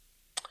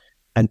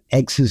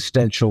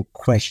existential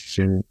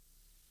question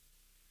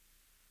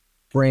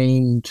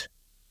framed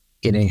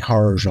in a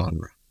horror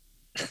genre.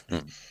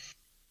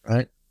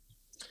 Right?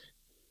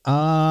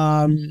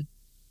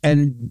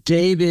 And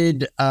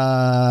David,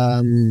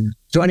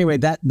 so anyway,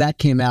 that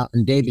came out,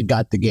 and David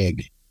got the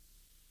gig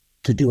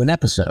to do an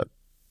episode.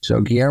 So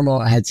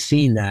Guillermo had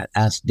seen that,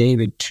 asked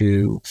David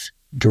to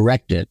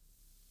direct it,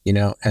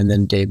 and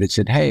then David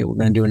said, hey, we're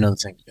going to do another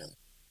thing together.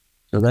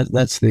 So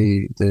that's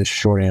the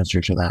short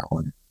answer to that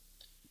one.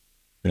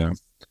 Yeah.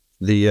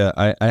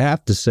 I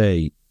have to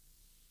say,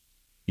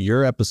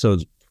 your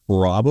episode's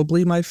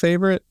probably my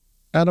favorite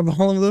out of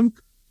all of them.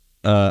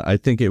 I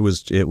think it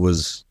was,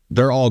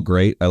 they're all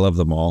great. I love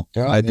them all.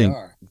 I think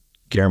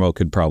Guillermo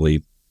could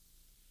probably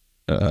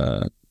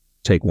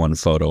take one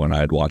photo and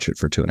I'd watch it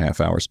for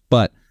 2.5 hours.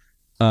 But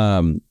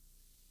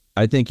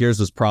I think yours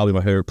was probably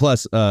my favorite.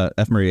 Plus,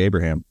 F. Murray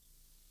Abraham,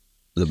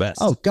 the best.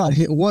 Oh, God.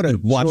 What a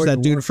watch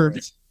that dude for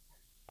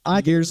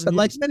years.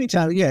 Like many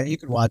times, yeah, you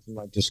could watch him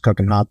like just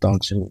cooking hot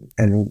dogs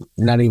and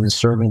not even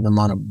serving them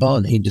on a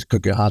bun. He'd just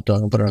cook your hot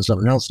dog and put it on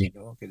something else, and you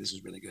go, okay, this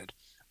is really good.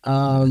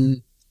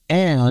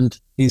 And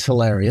he's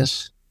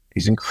hilarious.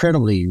 He's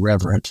incredibly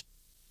reverent.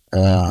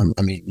 I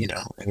mean,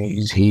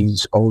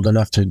 he's old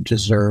enough to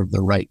deserve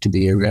the right to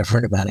be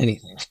irreverent about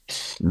anything.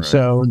 Right.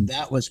 So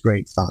that was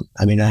great fun.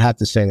 I mean, I have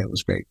to say that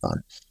was great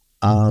fun.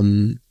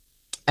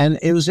 And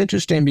it was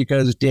interesting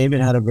because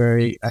David had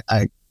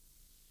I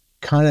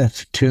kind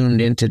of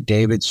tuned into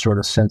David's sort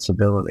of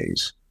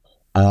sensibilities.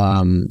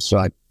 So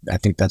I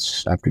think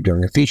that's, after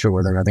doing a feature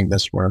with him, I think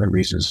that's one of the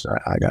reasons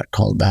I got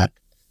called back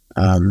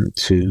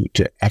to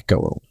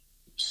echo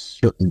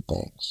certain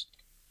things.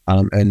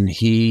 And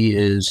he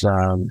is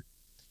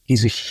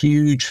he's a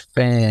huge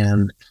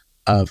fan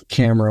of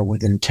camera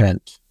with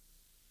intent,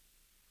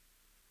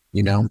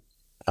 and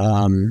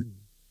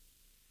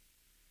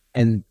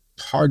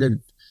part of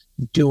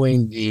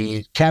doing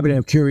the Cabinet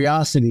of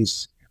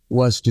Curiosities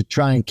was to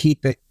try and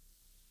keep it,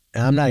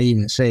 I'm not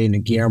even saying the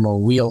Guillermo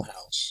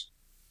wheelhouse,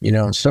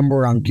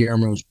 somewhere on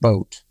Guillermo's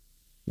boat,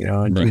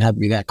 and you have to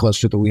be that close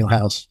to the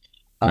wheelhouse,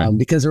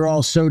 because they're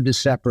all so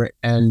separate.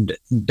 And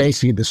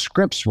basically the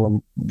scripts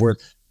were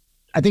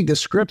I think the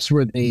scripts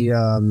were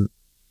the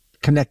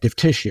connective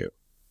tissue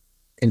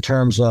in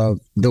terms of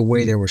the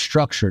way they were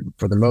structured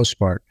for the most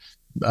part,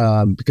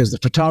 because the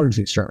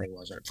photography certainly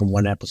wasn't from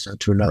one episode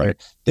to another.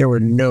 Right. There were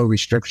no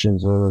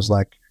restrictions. It was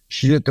like,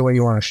 shoot it the way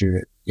you want to shoot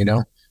it,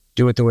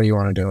 do it the way you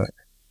want to do it.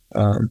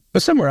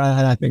 But somewhere,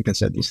 I think I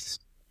said this,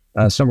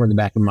 somewhere in the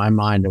back of my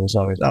mind, it was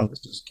always,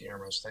 this is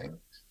Guillermo's thing.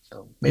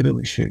 So maybe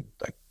we should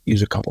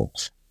use a couple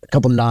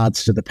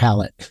nods to the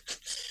palette.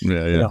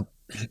 Yeah.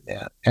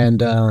 Yeah.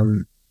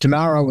 And,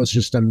 Tamara was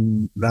just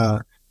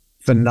a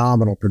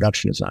phenomenal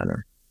production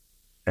designer.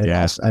 And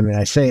yes. I mean,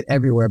 I say it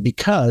everywhere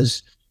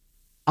because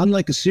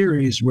unlike a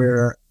series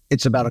where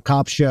it's about a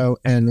cop show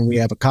and we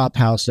have a cop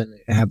house and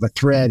have a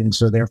thread, and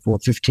so therefore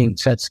 15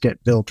 sets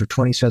get built or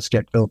 20 sets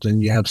get built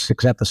and you have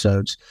 6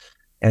 episodes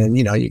and,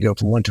 you go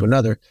from one to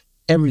another,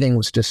 everything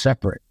was just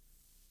separate.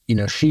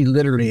 She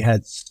literally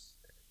had,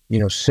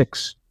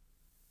 6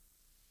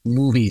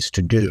 movies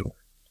to do.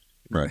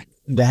 Right.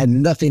 That had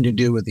nothing to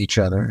do with each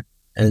other.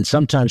 And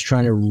sometimes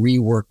trying to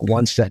rework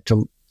one set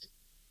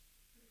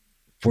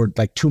for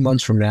like 2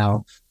 months from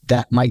now,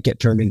 that might get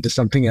turned into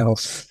something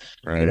else.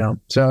 Right.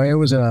 So it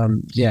was,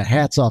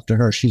 hats off to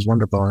her. She's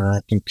wonderful. And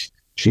I think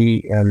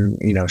she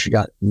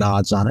got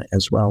nods on it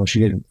as well.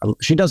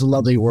 She does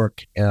lovely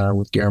work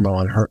with Guillermo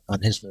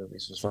on his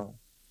movies as well.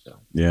 So.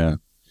 Yeah.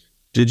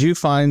 Did you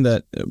find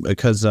that,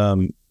 because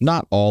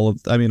not all of,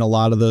 a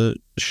lot of the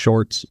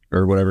shorts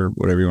or whatever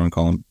you want to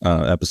call them,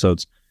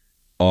 episodes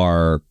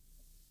are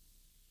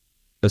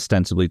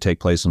ostensibly take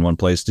place in one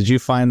place. Did you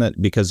find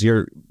that, because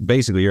your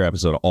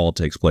episode all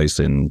takes place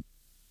in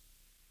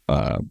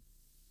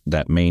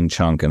that main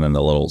chunk and then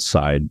the little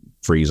side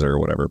freezer or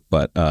whatever,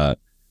 but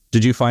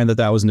did you find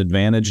that was an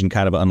advantage and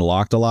kind of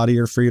unlocked a lot of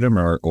your freedom,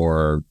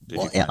 or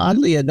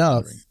oddly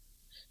enough,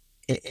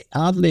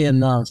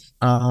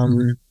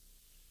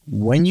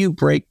 when you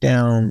break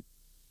down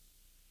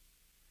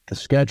the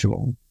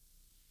schedule,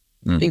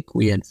 I think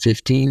we had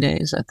 15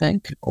 days,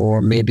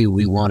 or maybe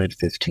we wanted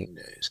 15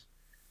 days.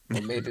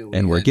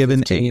 And we're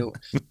given 8.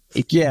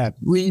 Yeah,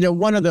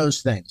 one of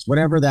those things,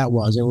 whatever that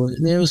was. It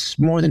was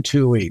more than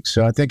 2 weeks,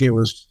 so I think it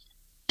was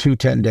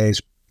 10 days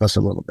plus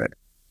a little bit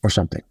or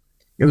something.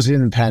 It was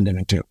in the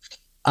pandemic too.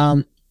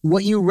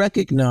 What you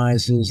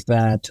recognize is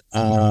that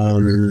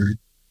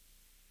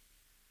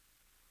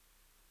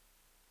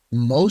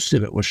most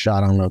of it was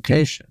shot on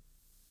location.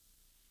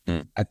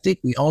 I think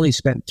we only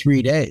spent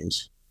 3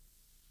 days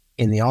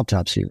in the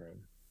autopsy room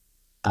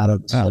out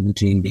of the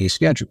 17-day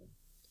schedule.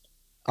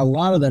 A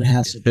lot of that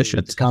has to do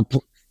with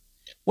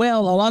a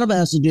lot of it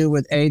has to do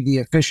with the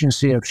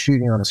efficiency of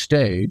shooting on a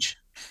stage.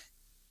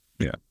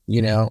 Yeah.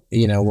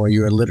 Where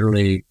you're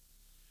literally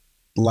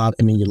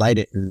you light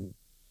it and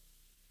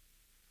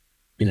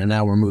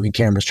now we're moving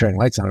cameras, turning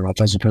lights on and off,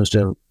 as opposed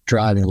to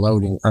driving,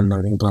 loading,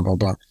 unloading, blah blah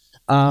blah.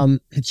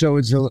 So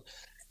it's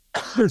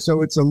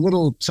a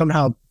little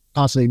somehow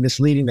possibly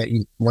misleading that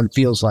one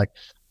feels like,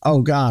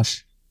 oh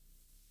gosh.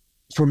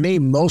 For me,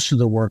 most of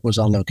the work was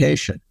on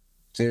location.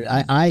 So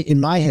I in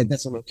my head,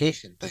 that's a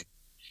location thing.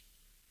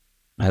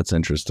 That's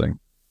interesting.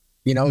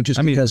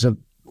 Because of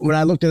when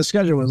I looked at the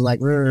schedule, it was like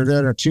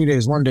 2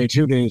 days, 1 day,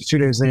 2 days, 2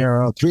 days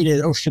there, 3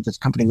 days. Oh shit, this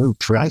company moved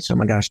twice. Oh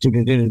my gosh, do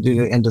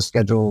end of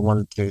schedule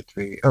 1, 2,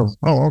 3. Oh,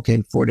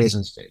 okay, 4 days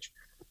on stage.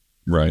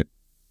 Right.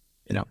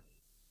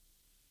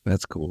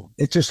 That's cool.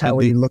 It's just how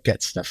we look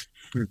at stuff.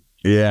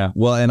 Yeah.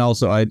 Well, and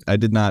also I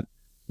did not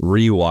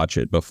rewatch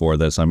it before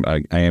this.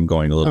 I am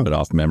going a little bit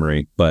off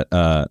memory, but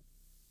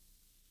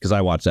because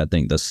I watched that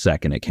thing the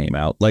second it came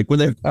out. Like when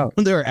they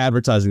were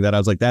advertising that, I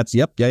was like, "That's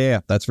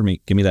that's for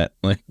me. Give me that."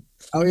 Like,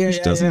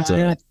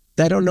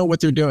 I don't know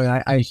what they're doing.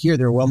 I hear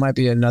there might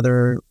be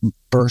another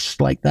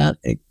burst like that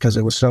because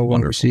it was so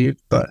well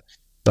received. But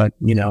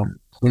who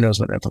knows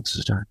what Netflix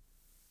is doing?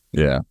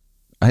 Yeah,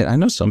 I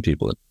know some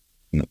people at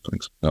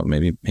Netflix. Oh,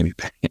 maybe.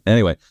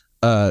 Anyway,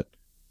 can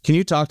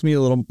you talk to me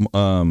a little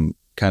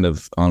kind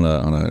of on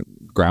a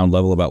ground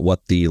level about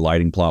what the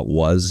lighting plot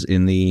was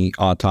in the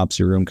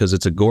autopsy room? Because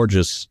it's a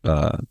gorgeous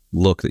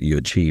look that you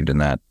achieved in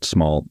that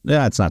small,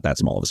 it's not that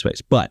small of a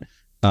space, but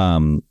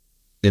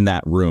in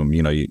that room,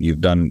 you know,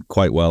 you've done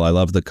quite well. I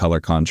love the color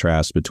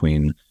contrast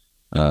between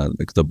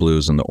the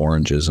blues and the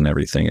oranges and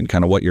everything, and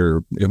kind of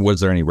was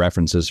there any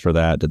references for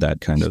that? Did that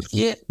kind of...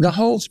 Yeah, the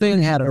whole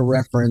thing had a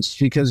reference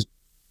because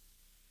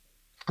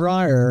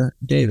prior,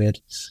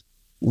 David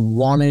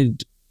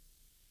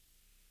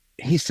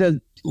he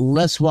said,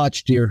 let's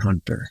watch Deer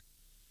Hunter.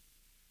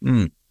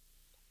 And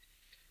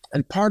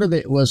part of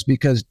it was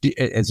because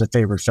it's a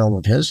favorite film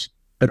of his,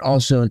 but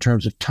also in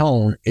terms of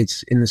tone,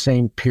 it's in the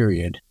same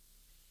period.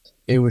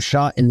 It was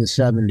shot in the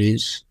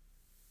 70s,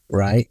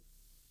 right?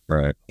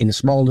 Right. In a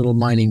small little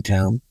mining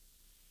town.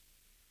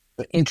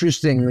 But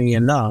interestingly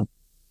enough,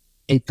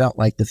 it felt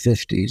like the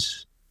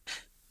 50s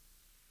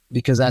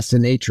because that's the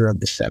nature of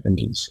the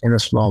 70s in a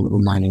small little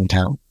mining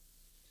town.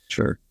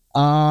 Sure.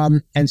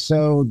 And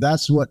so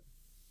that's what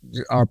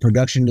our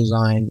production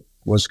design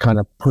was kind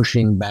of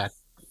pushing back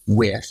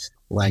with.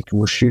 Like,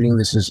 we're shooting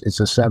it's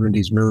a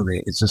 70s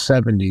movie. It's a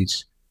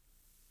 70s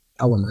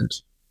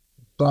element.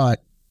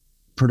 But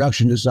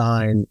production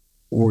design,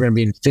 we're going to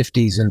be in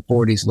 50s and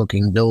 40s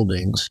looking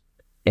buildings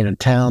in a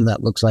town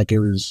that looks like it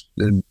was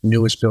the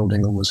newest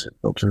building that was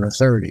built in the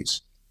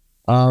 30s.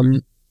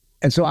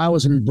 And so I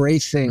was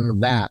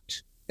embracing that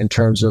in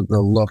terms of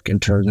the look, in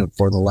terms of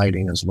for the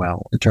lighting as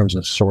well, in terms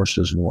of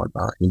sources and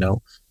whatnot, you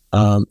know,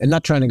 and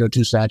not trying to go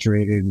too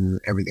saturated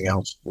and everything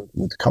else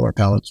with color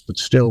palettes, but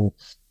still,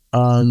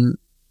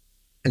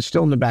 it's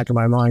still in the back of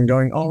my mind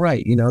going, all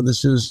right,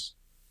 this is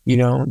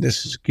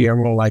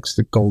Guillermo likes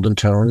the golden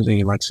tones and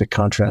he likes the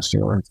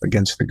contrasting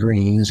against the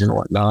greens and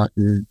whatnot.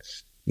 And,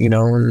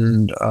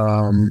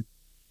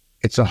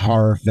 it's a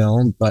horror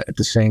film, but at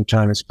the same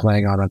time, it's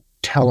playing on a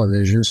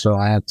television. So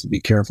I have to be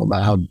careful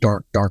about how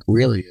dark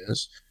really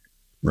is.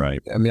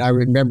 Right. I mean, I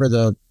remember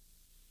it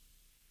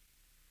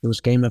was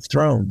Game of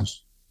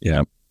Thrones.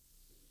 Yeah.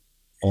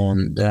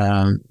 And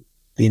the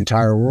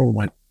entire world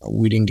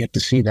we didn't get to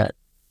see that.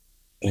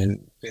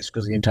 And it's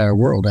because the entire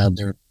world had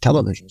their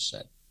television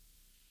set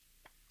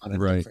on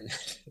a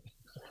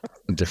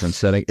different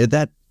setting.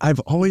 That I've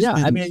always been...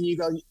 I mean, you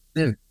go...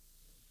 Yeah.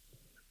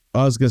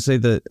 I was going to say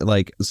that,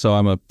 like, so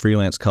I'm a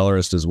freelance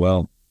colorist as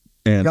well.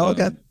 And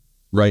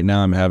right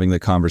now I'm having the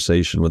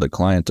conversation with a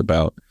client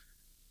about,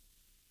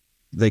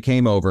 they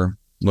came over,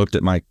 looked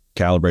at my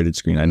calibrated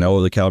screen. I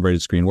know the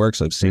calibrated screen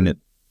works. I've seen it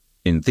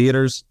in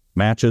theaters,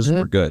 matches,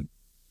 we're good.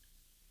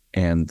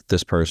 And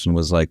this person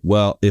was like,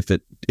 well, if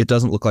it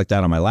doesn't look like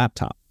that on my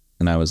laptop.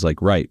 And I was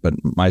like, right, but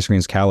my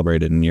screen's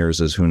calibrated and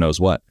yours is who knows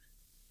what.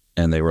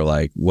 And they were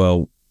like,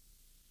 well,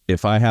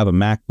 if I have a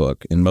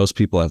MacBook and most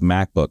people have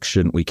MacBooks,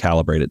 shouldn't we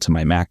calibrate it to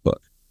my MacBook?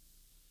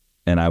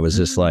 And I was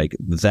just like,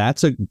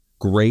 that's a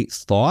great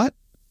thought,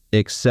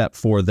 except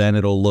for then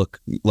it'll look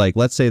like,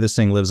 let's say this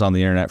thing lives on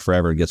the internet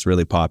forever and gets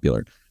really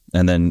popular.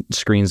 And then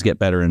screens get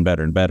better and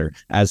better and better.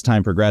 As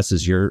time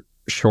progresses, your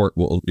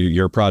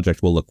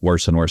project will look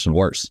worse and worse and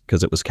worse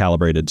because it was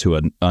calibrated to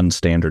an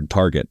unstandard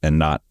target and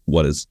not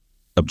what is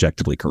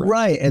objectively correct.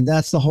 Right. And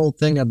that's the whole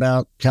thing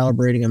about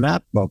calibrating a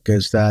MacBook,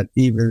 is that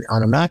even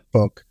on a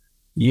MacBook,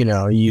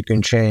 you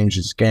can change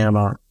its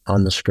gamma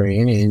on the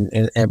screen,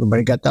 and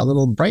everybody got that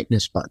little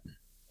brightness button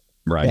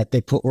that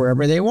they put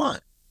wherever they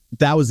want.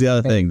 That was the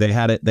other thing. They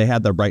had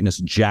the brightness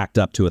jacked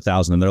up to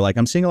 1,000, and they're like,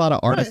 I'm seeing a lot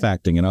of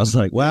artifacting. And I was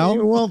like,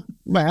 well,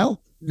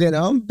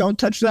 don't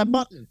touch that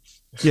button.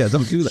 Yeah,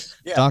 don't do that.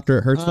 Doctor,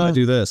 it hurts when I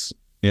do this.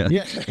 Yeah,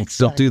 exactly.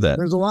 Don't do that.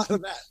 There's a lot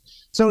of that.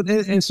 So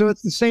it's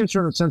the same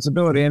sort of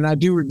sensibility. And I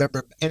do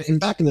remember, and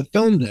back in the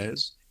film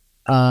days,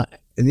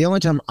 the only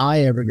time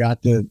I ever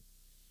got to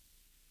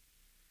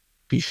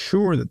be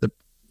sure that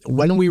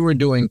when we were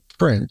doing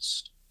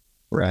prints,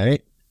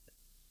 right,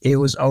 it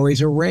was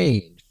always a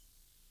range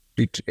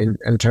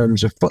in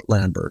terms of foot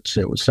Lamberts.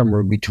 It was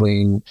somewhere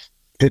between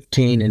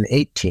 15 and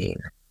 18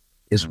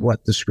 is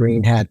what the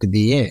screen had to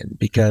be in,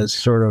 because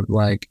sort of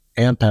like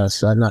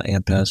NTSC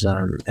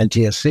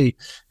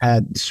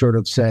had sort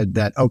of said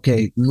that,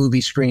 okay, movie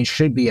screen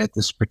should be at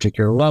this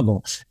particular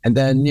level. And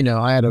then,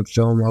 I had a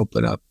film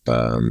open up,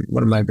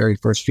 one of my very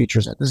first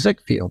features at the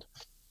Ziegfeld,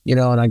 and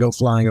I go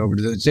flying over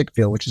to the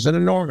Ziegfeld, which is an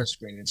enormous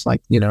screen. It's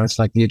like, it's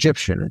like the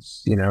Egyptian.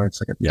 It's,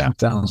 it's like a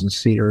 2,000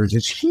 seaters.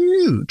 It's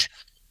huge.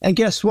 And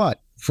guess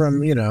what? From,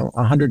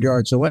 100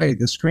 yards away,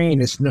 the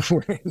screen is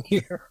nowhere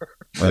near,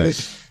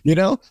 right.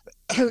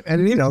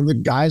 And, the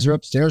guys are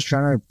upstairs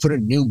trying to put a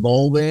new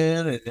bulb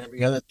in and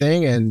every other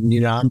thing. And,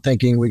 I'm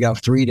thinking, we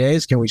got 3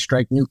 days. Can we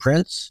strike new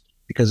prints?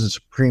 Because it's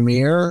a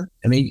premiere.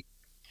 I mean,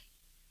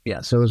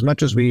 so as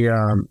much as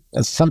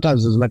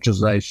sometimes as much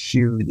as I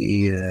shoot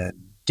the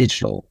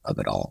digital of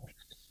it all,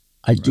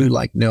 I do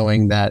like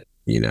knowing that,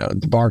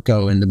 the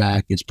Barco in the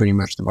back is pretty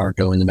much the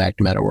Barco in the back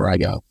no matter where I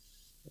go.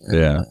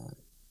 Yeah.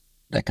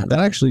 That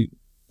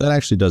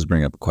actually does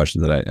bring up a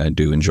question that I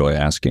do enjoy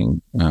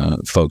asking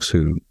folks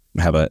who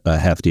have a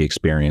hefty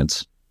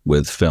experience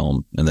with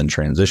film and then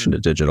transition to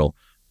digital.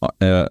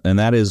 and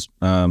that is,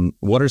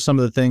 what are some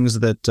of the things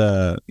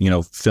that,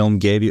 film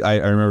gave you? I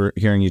remember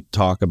hearing you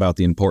talk about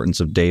the importance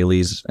of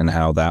dailies and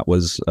how that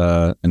was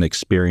an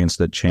experience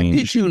that changed.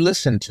 What did you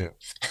listen to?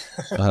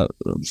 I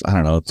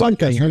don't know. It's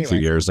like a few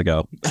years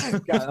ago.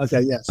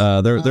 Okay, yes.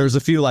 There's a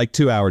few like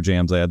 2-hour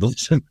jams I had to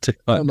listen to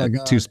at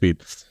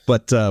 2-speed.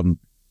 But,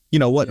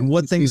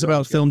 what things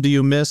about film do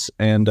you miss?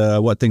 And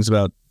what things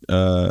about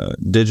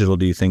digital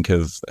do you think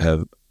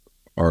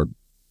are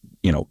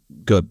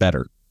good,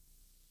 better?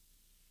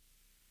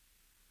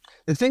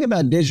 The thing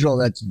about digital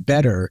that's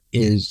better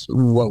is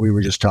what we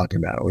were just talking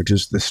about, which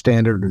is the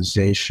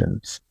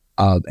standardization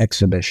of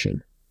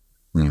exhibition.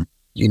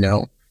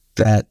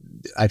 That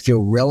I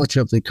feel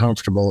relatively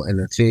comfortable in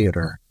a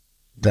theater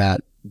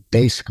that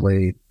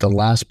basically the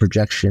last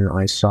projection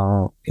I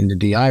saw in the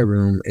DI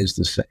room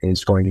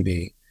is going to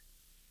be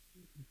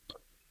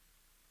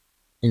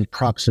in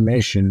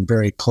approximation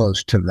very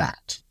close to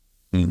that.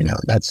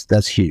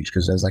 That's huge,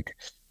 because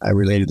I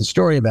related the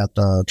story about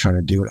trying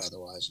to do it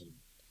otherwise and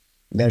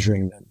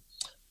measuring them.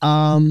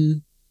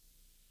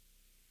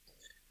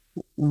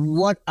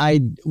 What I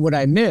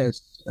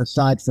miss,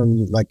 aside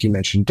from, like you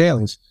mentioned,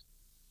 dailies,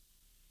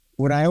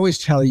 what I always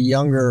tell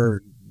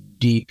younger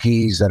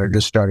DPs that are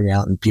just starting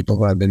out and people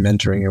who I've been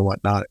mentoring and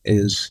whatnot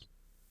is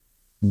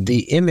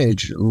the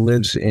image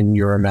lives in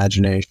your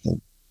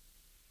imagination.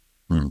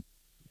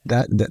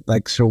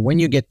 So when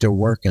you get to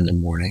work in the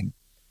morning,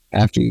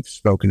 after you've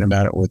spoken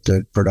about it with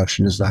the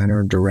production designer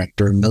and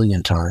director a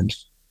million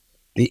times,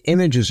 the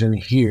image is in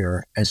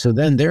here. And so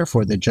then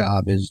therefore the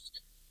job is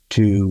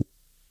to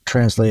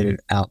translate it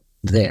out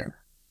there.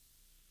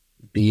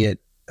 Be it,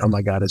 oh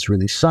my God, it's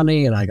really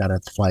sunny and I got to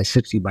fly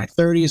 60 by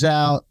 30s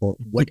out, or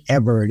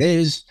whatever it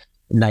is,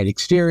 night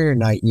exterior,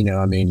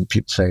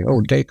 people say,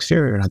 oh, day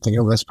exterior. And I think,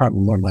 that's probably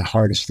one of my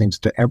hardest things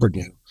to ever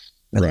do.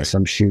 Unless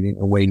I'm shooting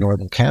away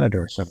northern Canada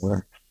or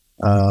somewhere,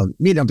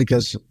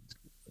 because of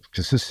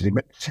consistency.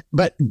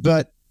 But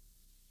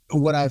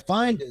what I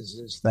find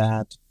is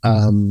that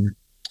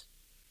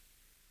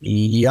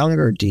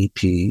younger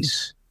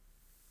DPs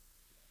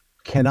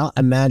cannot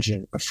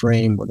imagine a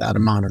frame without a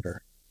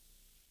monitor.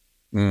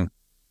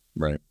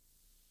 Right.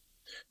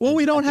 Well,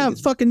 we don't have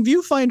fucking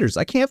viewfinders.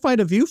 I can't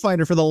find a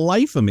viewfinder for the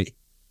life of me.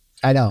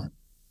 I know.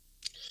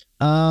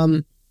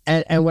 And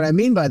what I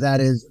mean by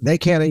that is they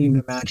can't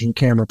even imagine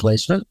camera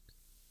placement.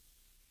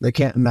 They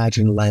can't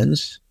imagine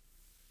lens.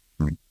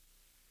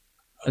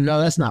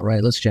 No, that's not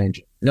right. Let's change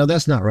it. No,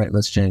 that's not right.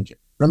 Let's change it.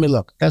 Let me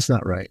look. That's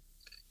not right.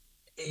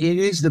 It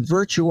is the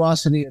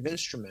virtuosity of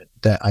instrument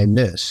that I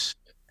miss.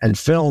 And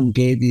film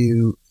gave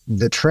you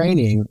the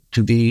training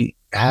to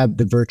have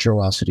the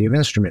virtuosity of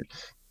instrument.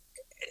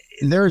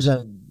 There's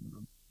a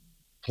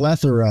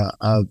plethora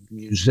of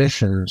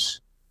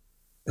musicians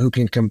who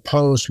can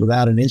compose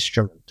without an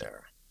instrument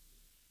there.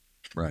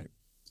 Right.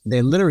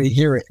 They literally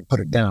hear it and put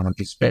it down on a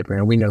piece of paper.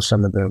 And we know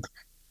some of the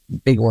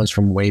big ones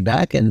from way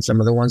back and some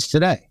of the ones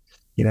today.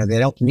 They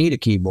don't need a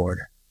keyboard.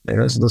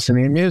 They're just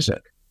listening to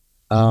music,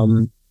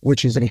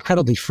 which is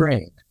incredibly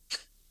freeing.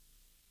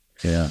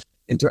 Yeah.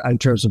 In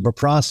terms of a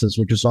process,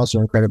 which is also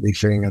incredibly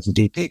freeing as a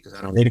DP, because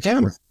I don't need a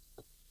camera.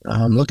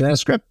 I'm looking at a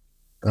script.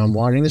 I'm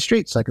wandering the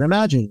streets. I can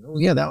imagine, oh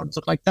yeah, that would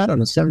look like that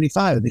on a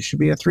 75. There should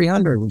be a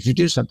 300. We should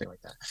do something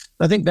like that.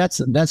 I think that's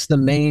the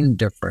main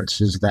difference,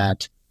 is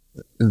that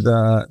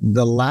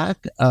the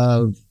lack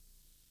of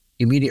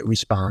immediate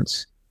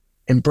response.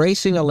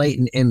 Embracing a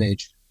latent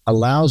image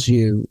allows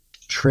you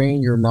to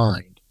train your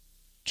mind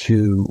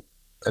to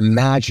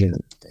imagine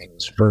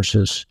things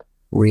versus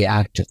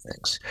react to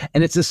things.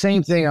 And it's the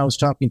same thing. I was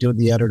talking to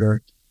the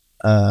editor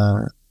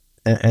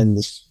and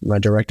my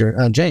director,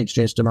 James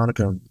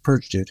DeMonico,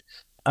 Purge dude,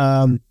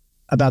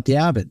 about the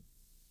Abbott,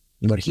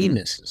 what he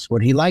misses,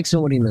 what he likes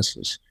and what he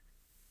misses,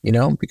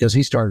 because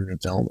he started in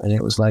film. And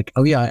it was like,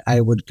 oh yeah,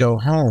 I would go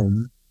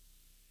home.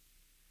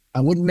 I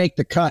wouldn't make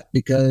the cut,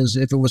 because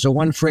if it was a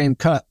one frame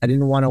cut, I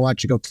didn't want to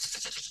watch it go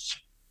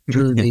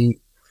through the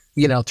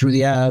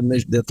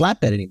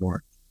flatbed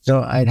anymore.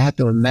 So I'd have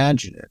to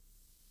imagine it,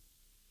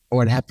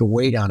 or I'd have to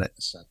wait on it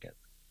a second.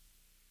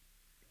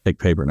 Take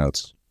paper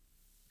notes.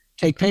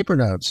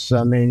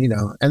 I mean,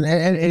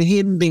 and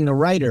him being a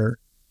writer,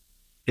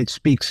 it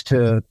speaks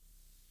to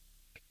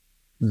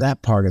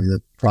that part of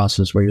the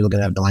process where you're looking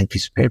at a blank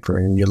piece of paper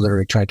and you're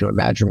literally trying to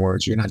imagine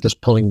words. You're not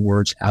just pulling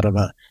words out of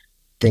a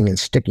thing and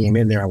sticking them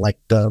in there like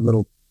the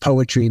little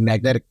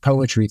magnetic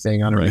poetry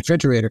thing on a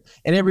refrigerator.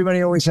 And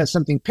everybody always has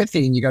something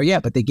pithy, and you go, yeah,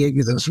 but they gave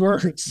you those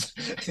words.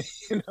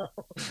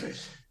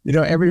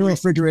 Every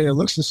refrigerator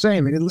looks the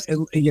same. It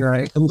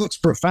looks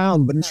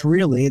profound, but it's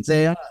really, it's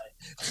AI.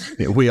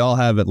 We all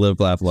have it,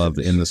 live, laugh, love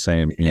in the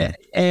same. Yeah.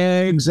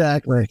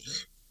 Exactly.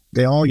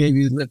 They all gave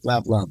you live,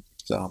 laugh, love.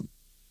 So,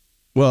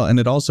 well, and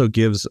it also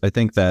gives, I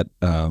think, that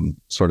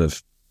sort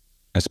of,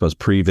 I suppose,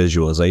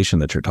 pre-visualization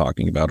that you're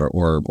talking about,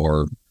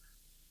 or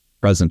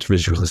present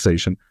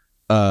visualization,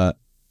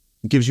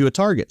 gives you a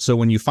target. So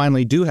when you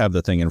finally do have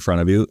the thing in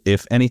front of you,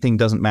 if anything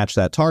doesn't match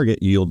that target,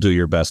 you'll do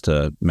your best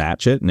to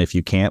match it. And if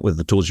you can't with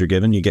the tools you're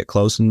given, you get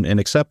close and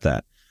accept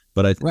that.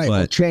 But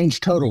will change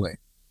totally.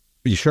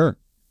 You sure?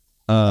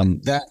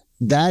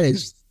 That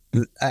is,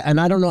 and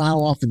I don't know how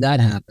often that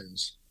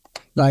happens.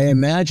 I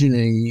imagine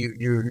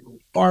you're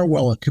far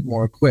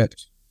more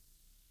equipped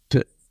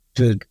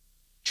to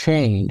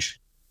change.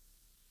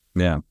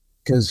 Yeah.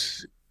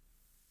 Because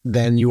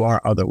than you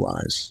are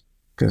otherwise.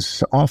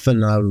 Because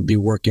often I would be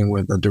working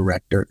with a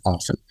director.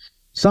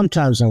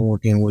 Sometimes I'm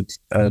working with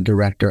a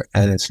director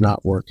and it's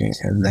not working,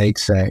 and they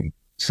say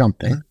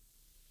something,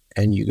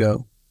 and you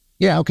go,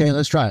 "Yeah, okay,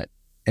 let's try it,"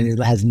 and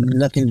it has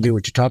nothing to do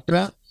with what you talked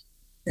about.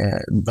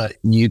 But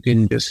you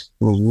can just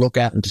look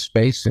out into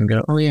space and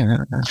go, "Oh yeah,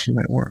 that actually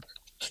might work."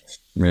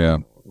 Yeah.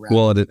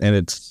 Well,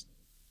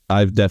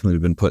 I've definitely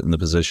been put in the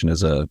position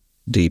as a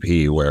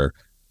DP where,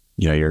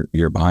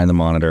 you're behind the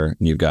monitor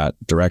and you've got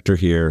director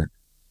here,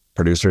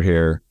 producer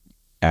here,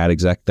 ad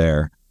exec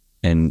there,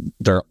 and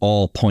they're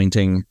all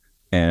pointing,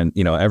 and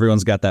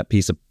everyone's got that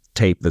piece of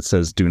tape that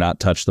says "Do not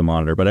touch the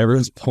monitor," but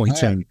everyone's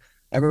pointing.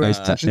 Everybody's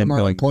touching the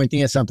monitor,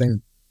 pointing at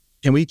something.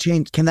 Can we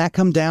change? Can that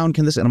come down?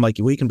 Can this? And I'm like,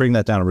 we can bring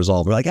that down and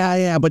resolve. We're like,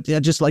 yeah, but I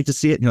just like to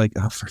see it. And you're like,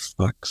 oh, for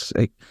fuck's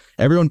sake!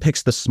 Everyone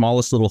picks the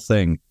smallest little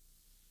thing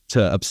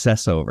to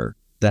obsess over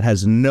that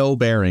has no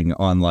bearing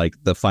on like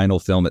the final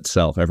film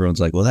itself. Everyone's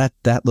like, well,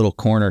 that little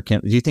corner do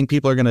you think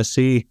people are going to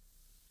see?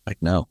 Like,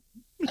 no.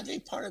 I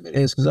think part of it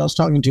is because I was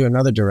talking to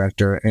another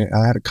director and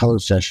I had a color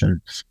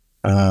session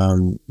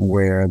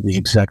where the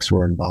execs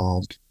were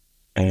involved,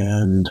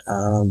 and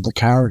the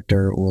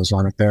character was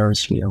on a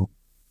Ferris wheel,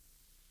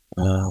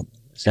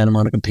 Santa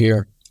Monica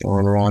Pier,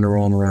 going around and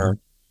around and around,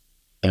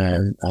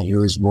 and I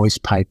hear his voice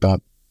pipe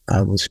up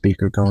out of the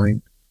speaker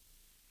going,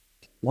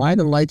 "Why are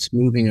the lights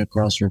moving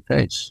across your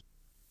face?"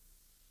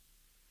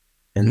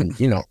 And,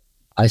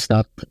 I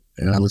stop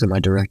and I look at my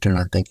director and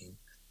I'm thinking,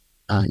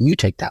 you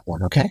take that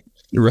one, okay?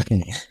 Right.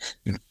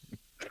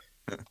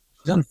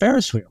 He's on a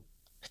Ferris wheel.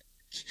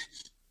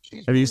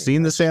 Have you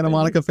seen the Santa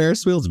Monica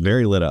Ferris wheel? It's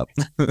very lit up.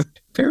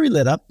 Very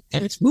lit up,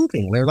 and it's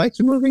moving. Their lights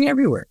are moving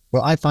everywhere.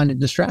 Well, I find it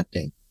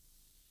distracting.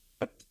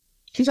 But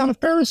she's on a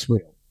Ferris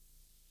wheel.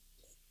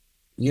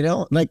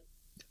 Like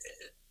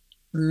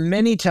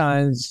many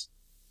times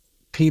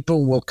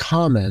people will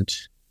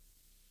comment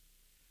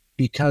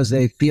because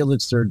they feel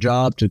it's their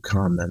job to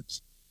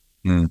comment.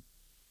 And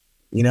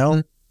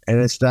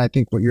it's, I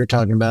think, what you're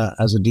talking about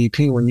as a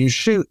DP, when you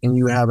shoot and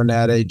you have an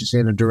ad agency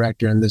and a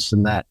director and this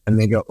and that, and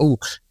they go, "Oh,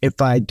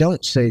 if I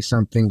don't say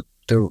something,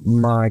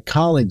 my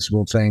colleagues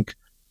will think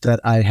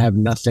that I have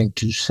nothing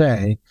to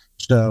say."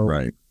 So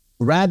right.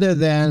 Rather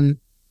than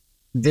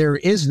there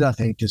is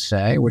nothing to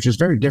say, which is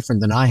very different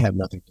than I have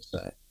nothing to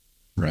say.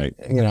 Right.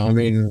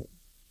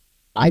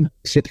 I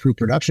sit through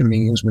production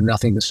meetings with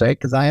nothing to say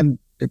because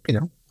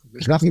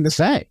there's nothing to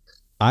say.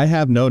 I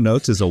have no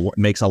notes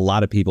makes a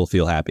lot of people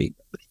feel happy.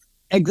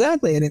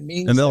 Exactly. And it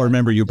means, and they'll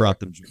remember you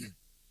brought them.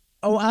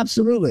 Oh,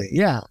 absolutely.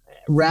 Yeah.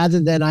 Rather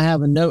than I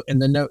have a note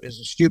and the note is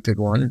a stupid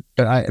one,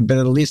 but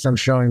at least I'm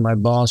showing my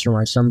boss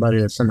or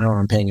somebody that somehow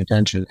I'm paying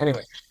attention.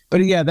 Anyway,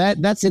 but yeah,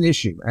 that's an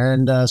issue.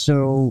 And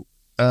so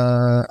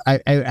I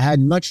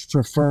had much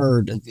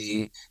preferred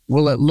the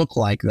 "will it look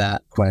like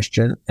that"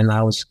 question. And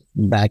I was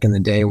back in the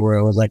day where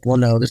it was like, well,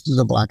 no, this is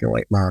a black and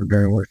white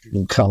monitor. We're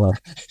shooting color.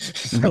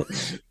 So,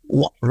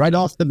 right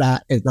off the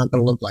bat, it's not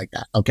going to look like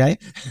that. Okay.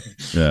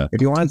 Yeah.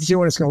 If you want to see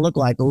what it's going to look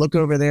like, look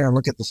over there and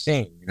look at the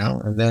scene,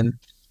 and then,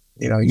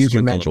 use your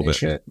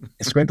imagination.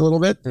 Squint a little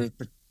bit.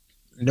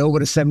 Know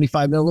what a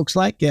 75 mil looks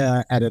like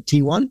at a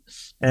T1,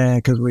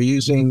 because we're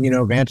using,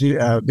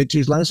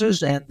 vintage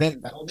lenses, and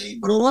then that'll be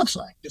what it looks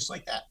like, just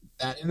like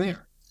that in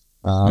there.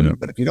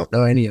 But if you don't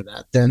know any of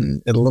that,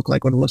 then it'll look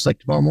like what it looks like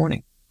tomorrow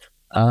morning.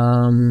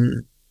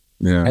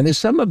 Yeah. And there's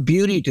some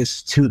beauty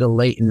to the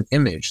latent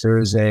image. There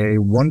is a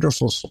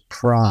wonderful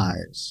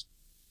surprise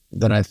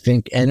that I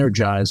think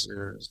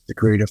energizes the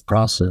creative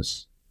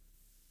process.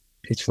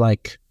 It's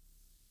like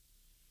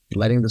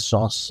letting the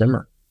sauce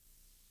simmer.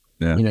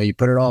 Yeah. You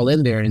put it all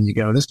in there and you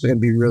go, this is going to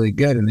be really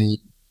good. And then you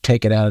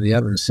take it out of the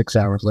oven 6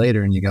 hours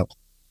later and you go,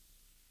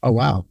 oh,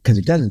 wow. Because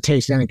it doesn't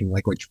taste anything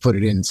like what you put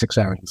it in 6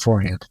 hours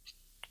beforehand.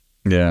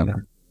 Yeah.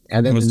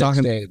 And then the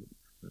next day,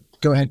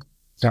 go ahead.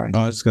 Sorry.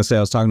 I was just going to say, I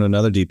was talking to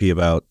another DP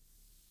about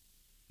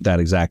that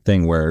exact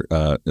thing where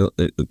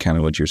kind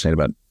of what you're saying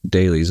about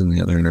dailies in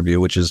the other interview,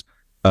 which is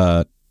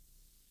that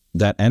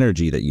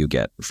energy that you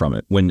get from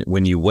it.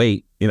 When you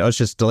wait, it's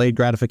just delayed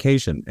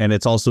gratification. And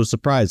it's also a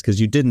surprise because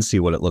you didn't see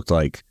what it looked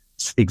like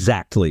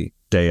exactly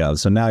day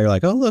of. So now you're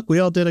like, oh, look, we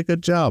all did a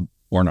good job.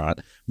 Or not.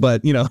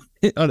 But,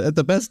 at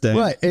the best day.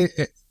 Right.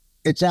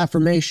 It's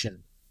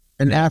affirmation.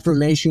 And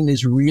affirmation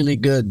is really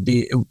good,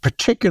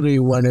 particularly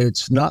when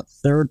it's not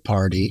third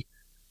party,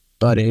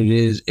 but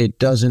it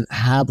doesn't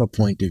have a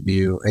point of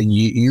view, and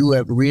you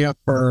have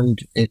reaffirmed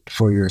it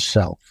for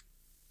yourself.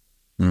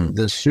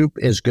 The soup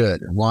is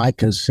good. Why?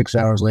 Because 6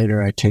 hours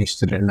later I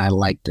tasted it and I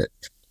liked it.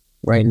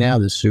 Right now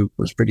the soup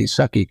was pretty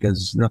sucky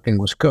because nothing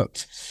was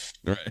cooked.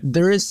 Right.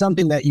 There is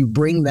something that you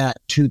bring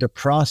that to the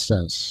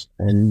process,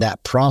 and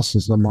that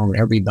process among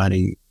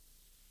everybody,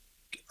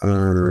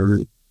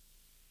 I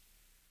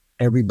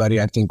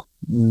think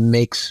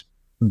makes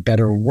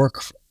better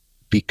work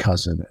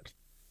because of it.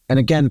 And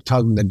again,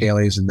 talking the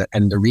dailies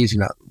and the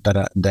reason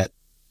that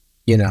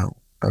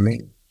I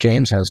mean,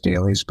 James has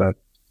dailies, but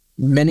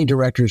many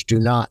directors do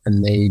not,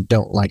 and they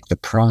don't like the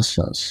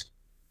process.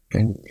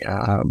 And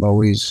I've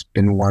always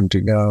been one to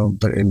go,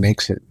 but it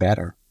makes it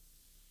better.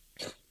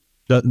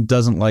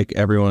 Doesn't like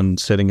everyone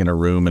sitting in a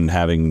room and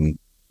having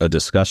a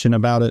discussion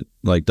about it?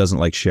 Like, doesn't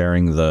like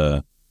sharing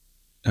the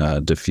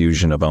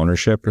diffusion of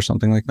ownership or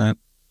something like that?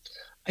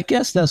 I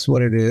guess that's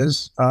what it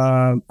is.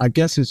 I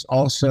guess it's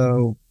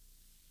also,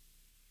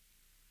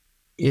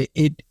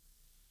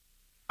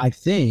 I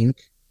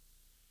think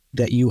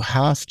that you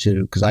have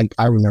to, because I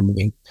remember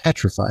being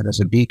petrified as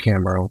a B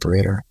camera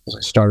operator, as I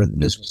started the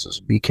business as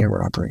a B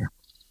camera operator.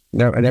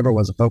 I never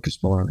was a focus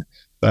puller,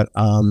 but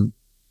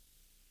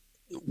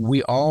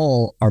we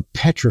all are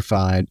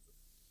petrified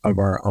of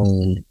our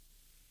own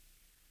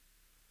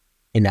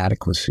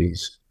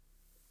inadequacies.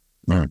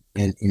 Mm.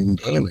 And in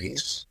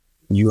dailies,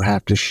 you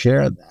have to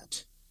share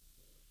that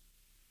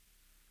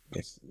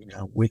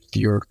with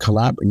your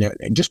collaborator.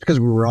 Just because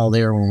we were all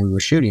there when we were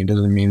shooting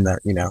doesn't mean that,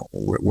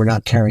 we're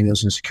not carrying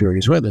those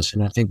insecurities with us.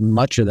 And I think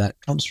much of that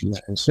comes from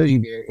that. And so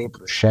you're able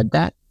to shed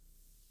that,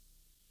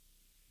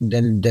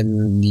 then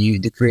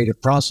the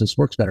creative process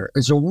works better.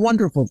 It's a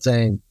wonderful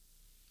thing.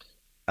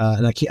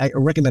 And I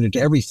recommend it to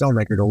every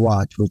filmmaker to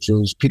watch, which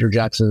is Peter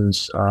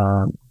Jackson's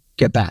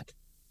Get Back.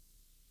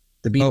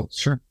 The Beatles. Oh,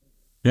 sure.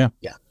 Yeah.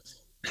 Yeah.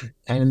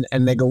 And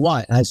they go,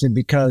 why? And I said,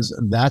 because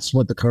that's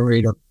what the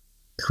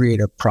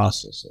creative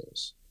process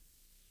is.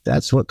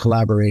 That's what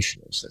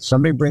collaboration is.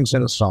 Somebody brings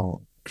in a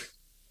song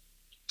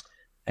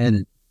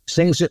and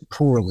sings it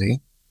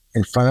poorly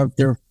in front of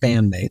their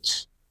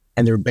bandmates,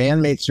 and their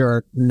bandmates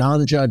are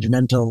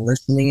non-judgmental,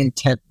 listening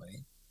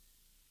intently.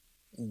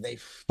 They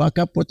fuck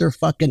up what they're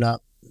fucking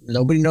up.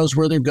 Nobody knows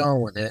where they're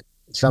going with it.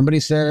 Somebody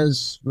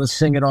says, let's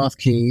sing it off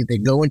key. They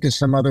go into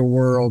some other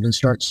world and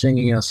start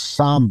singing a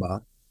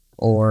samba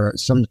or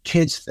some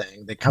kids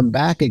thing. They come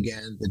back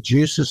again. The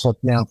juices have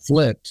now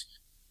flipped.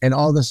 And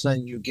all of a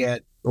sudden you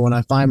get, when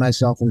I find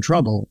myself in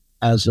trouble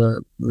as a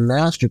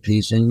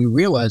masterpiece, and you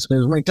realize,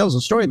 because when he tells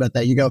a story about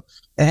that, you go,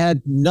 it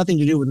had nothing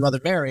to do with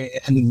Mother Mary,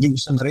 it had to do with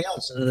somebody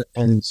else.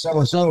 And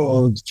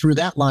so threw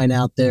that line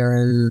out there.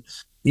 And,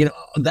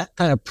 that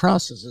kind of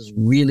process is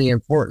really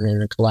important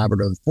in a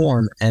collaborative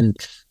form. And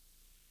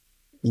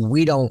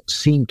we don't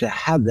seem to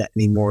have that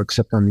anymore,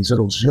 except on these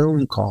little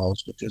Zoom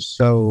calls, which is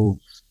so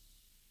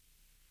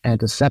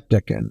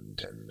antiseptic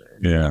and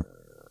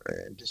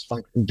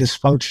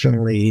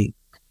dysfunctionally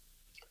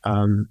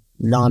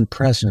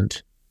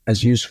non-present,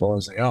 as useful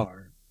as they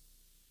are.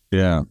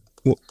 Yeah.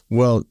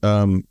 Well,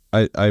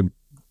 I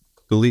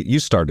believe you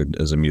started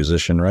as a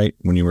musician, right?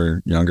 When you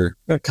were younger?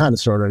 Kind of,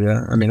 sort of,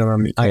 yeah. I mean,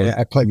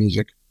 I play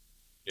music.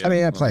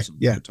 Yeah, I play,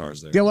 yeah.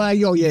 Guitars there. Yeah, well,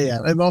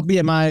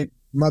 yeah. My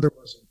mother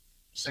was a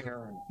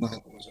singer, and my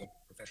uncle was a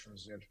professional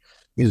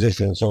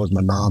musician, so was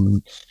my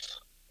mom.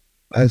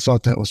 I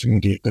thought that was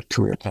going to be a good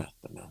career path,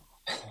 but no.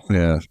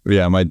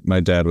 Yeah. My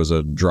dad was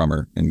a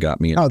drummer and got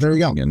me. Oh, there you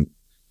go. And,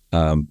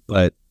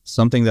 but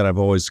something that I've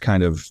always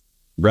kind of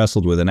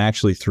wrestled with, and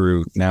actually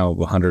through now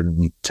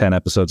 110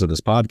 episodes of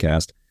this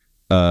podcast,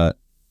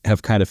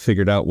 have kind of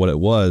figured out what it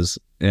was.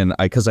 And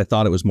because I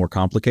thought it was more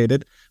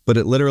complicated, but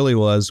it literally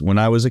was when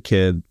I was a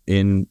kid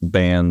in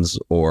bands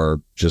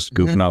or just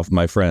goofing off with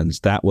my friends.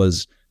 That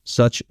was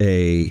such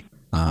a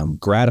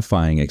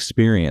gratifying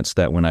experience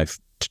that when I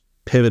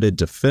pivoted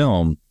to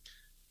film,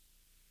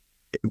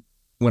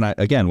 when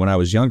I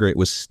was younger, it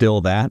was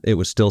still that. It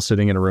was still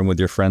sitting in a room with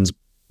your friends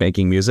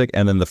making music.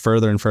 And then the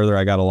further and further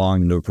I got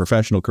along into a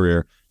professional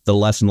career, the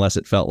less and less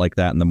it felt like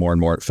that, and the more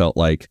it felt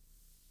like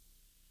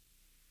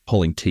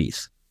pulling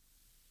teeth.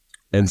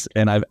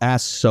 And I've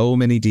asked so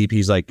many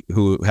DPs like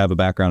who have a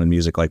background in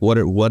music, like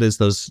what's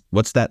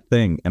that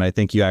thing? And I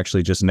think you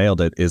actually just nailed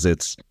it.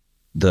 It's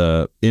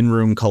the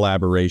in-room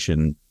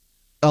collaboration.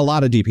 A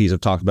lot of DPs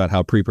have talked about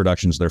how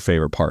pre-production is their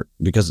favorite part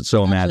because it's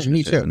so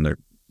imaginative. Me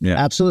too.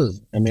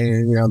 Absolutely. I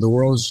mean, the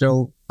world is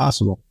so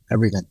possible,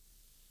 everything.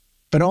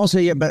 But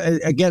also,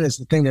 but again, it's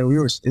the thing that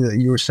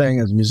you were saying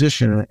as a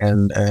musician,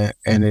 and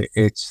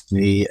it's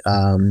the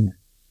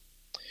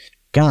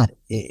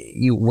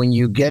when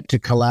you get to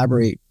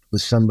collaborate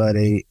with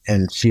somebody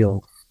and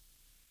feel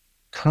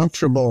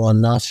comfortable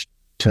enough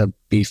to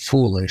be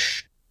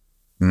foolish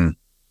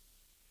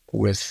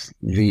with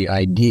the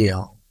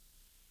ideal.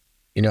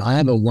 I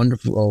have a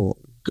wonderful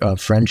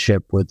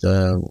friendship with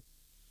an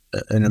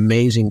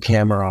amazing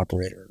camera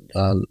operator.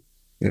 A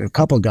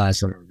couple of guys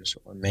that are just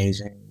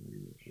amazing.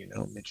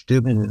 Mitch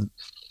Dubin and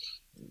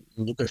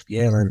Lucas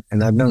Yalen,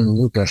 and I've known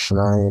Lucas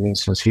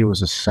since he was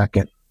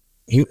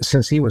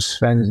since he was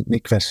Sven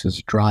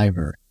Mikvest's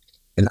driver,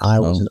 and I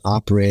was an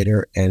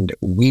operator, and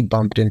we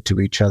bumped into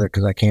each other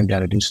because I came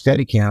down to do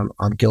Steadicam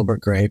on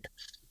Gilbert Grape,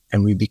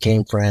 and we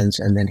became friends,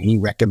 and then he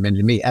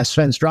recommended me as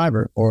Sven's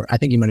driver, or I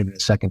think he might have been a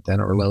second then,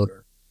 or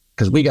loader,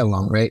 because we got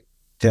along, right,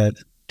 to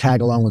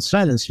tag along with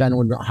Sven, and Sven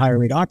would hire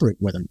me to operate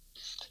with him.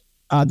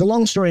 The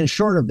long story and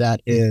short of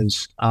that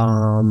is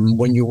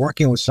when you're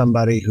working with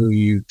somebody who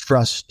you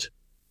trust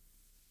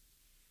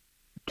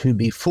to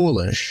be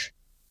foolish,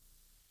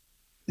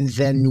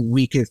 then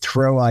we could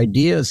throw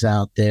ideas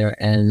out there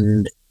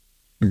and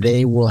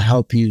they will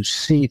help you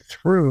see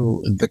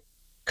through the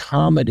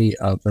comedy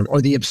of them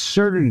or the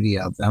absurdity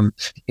of them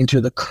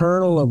into the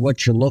kernel of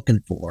what you're looking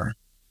for.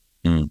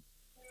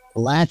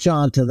 Latch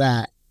on to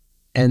that,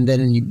 and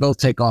then you both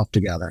take off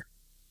together.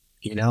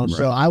 You know, right.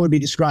 So I would be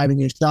describing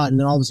his thought, and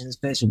then all of a sudden his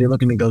face would be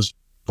looking at me and goes,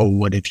 "Oh,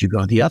 what if you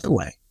go the other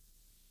way?"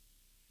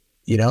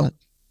 You know?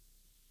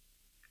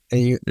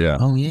 And you,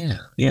 oh yeah,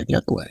 the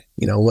other way.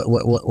 You know,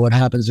 what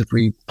happens if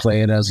we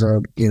play it as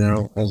a, you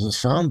know, as a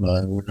samba,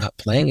 and we're not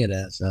playing it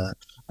as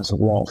a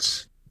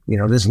waltz? You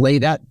know, just lay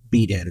that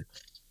beat in.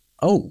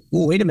 Oh,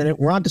 well, wait a minute,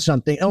 we're onto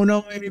something. Oh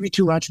no, maybe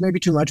too much,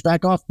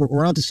 back off, but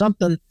we're onto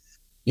something.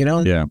 You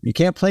know, you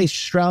can't play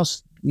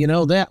Strauss, you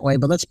know, that way,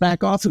 but let's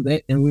back off of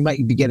it, and we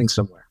might be getting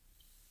somewhere.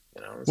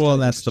 You know, well,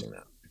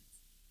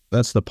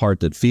 that's the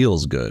part that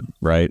feels good,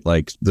 right?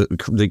 Like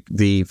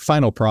the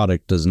final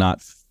product does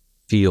not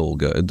feel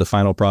good. The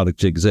final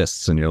product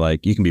exists, and you're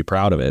like, you can be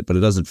proud of it, but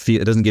it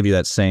doesn't give you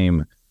that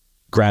same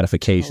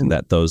gratification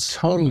that those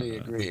totally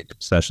agreed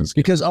sessions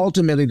give. Because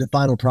ultimately the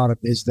final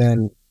product is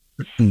then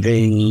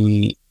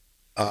the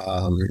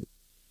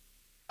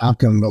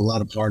outcome of a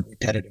lot of hard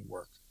repetitive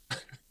work.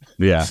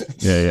 Yeah.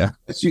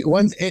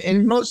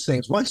 In most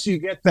things, once you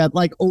get that,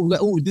 like,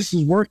 oh, this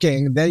is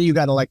working, then you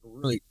got to like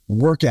really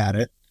work at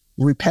it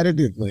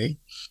repetitively,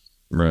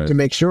 right, to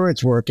make sure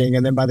it's working.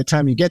 And then by the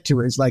time you get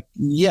to it, it's like,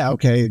 yeah,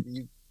 okay,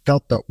 you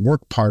felt the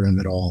work part of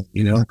it all.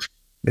 You know,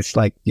 it's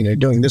like, you know,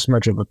 doing this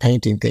much of a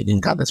painting, thinking,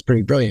 God, that's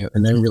pretty brilliant,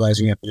 and then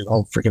realizing you have to do the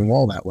whole freaking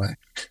wall that way.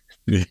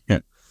 Yeah.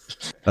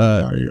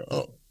 Anyway,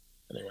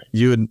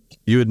 you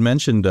had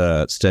mentioned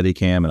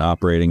Steadicam and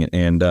operating it,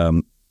 and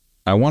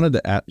I wanted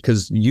to add,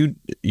 because you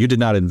did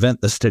not invent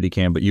the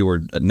Steadicam, but you were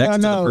next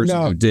to the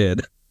person who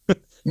did.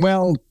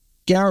 Well,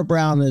 Garrett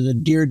Brown is a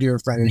dear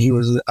friend, and he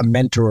was a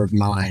mentor of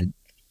mine.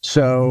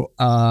 So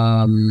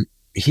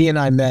he and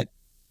I met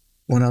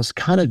when I was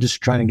kind of just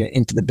trying to get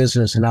into the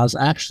business, and I was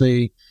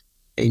actually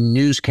a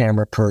news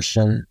camera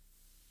person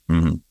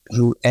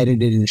who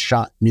edited and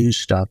shot news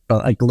stuff,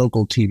 but like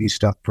local TV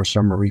stuff for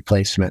summer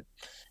replacement.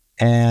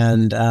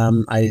 And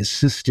I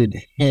assisted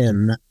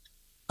him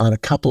on a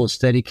couple of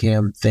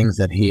Steadicam things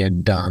that he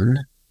had done,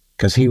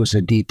 because he was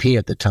a DP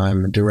at the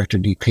time, a director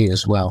DP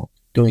as well,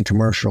 doing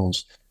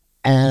commercials.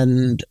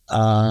 And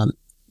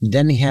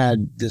then he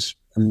had this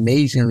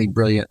amazingly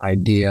brilliant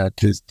idea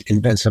to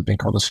invent something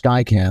called a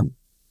Skycam,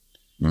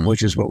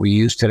 which is what we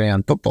use today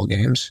on football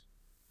games.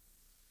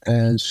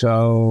 And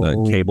so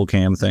the cable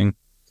cam thing.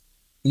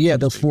 Yeah,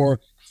 the four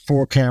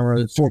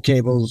cameras, 4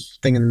 cables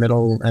thing in the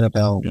middle,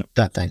 NFL,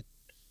 that thing.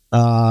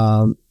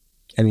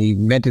 And he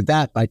invented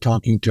that by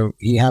talking to,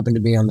 he happened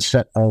to be on the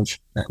set of,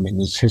 I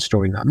mean, it's his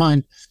story, not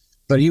mine,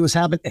 but he was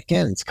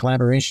again, it's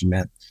collaboration,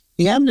 man.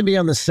 He happened to be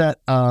on the set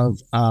of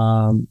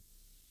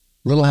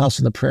Little House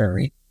on the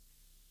Prairie,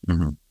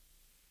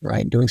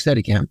 right, doing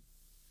Steadicam.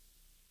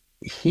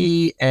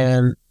 He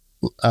and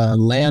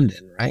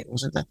Landon, right?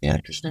 Wasn't that the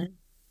actor's name?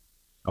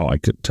 Oh, I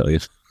couldn't tell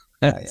you.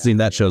 I've seen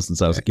that show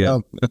since I was a kid.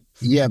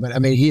 Yeah, but I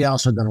mean, he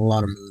also done a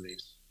lot of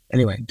movies.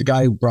 Anyway, the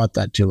guy who brought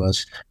that to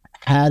us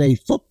had a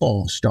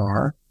football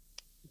star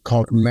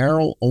called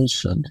Merrill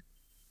Olsen,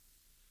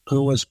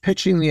 who was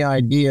pitching the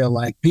idea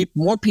like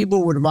more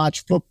people would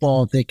watch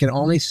football if they can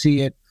only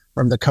see it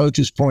from the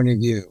coach's point of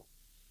view.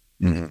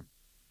 And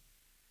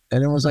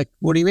it was like,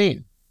 what do you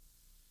mean?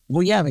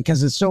 Well, yeah,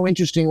 because it's so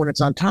interesting when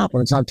it's on top.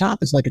 When it's on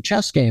top, it's like a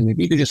chess game. If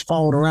you could just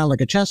follow it around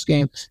like a chess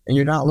game and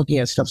you're not looking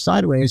at stuff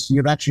sideways,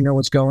 you'd actually know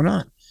what's going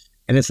on.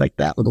 And it's like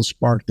that little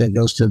spark that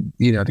goes to,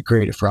 you know, the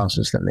creative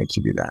process that makes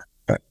you do that.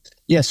 But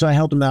yeah, so I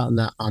helped him out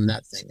on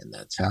that thing, and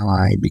that's how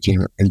I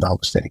became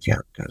involved with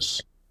Steadicam.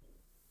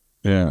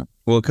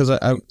 Because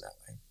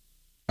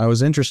I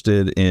was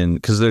interested in,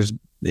 because there's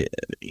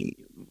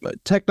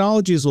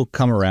technologies will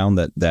come around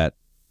that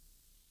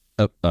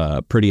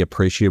pretty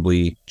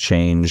appreciably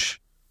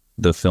change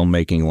the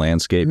filmmaking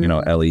landscape. You know,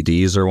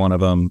 LEDs are one of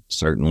them,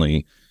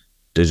 certainly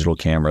digital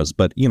cameras,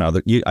 but you know,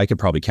 I could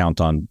probably count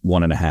on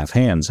 1.5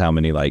 hands how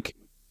many like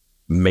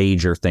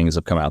major things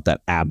have come out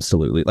that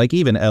absolutely, like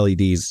even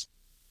LEDs.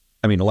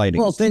 I mean, lighting.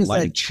 Well, things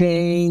that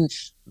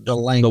change the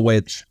language. The way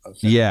it's,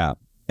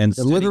 and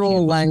the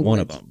literal language. One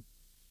of them.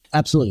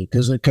 Absolutely,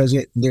 because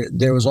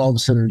there was all of a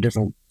sudden a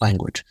different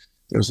language.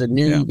 There was a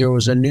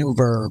new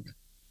verb.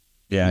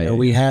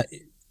 We had,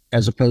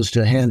 as opposed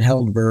to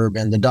handheld verb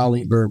and the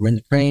dolly verb and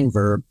the crane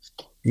verb.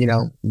 You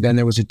know, then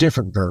there was a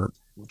different verb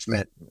which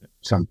meant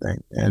something,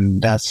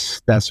 and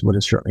that's what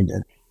it certainly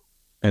did.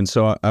 And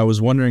so I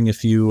was wondering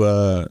if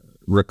you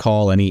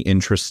recall any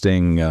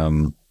interesting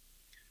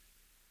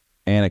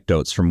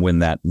anecdotes from when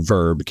that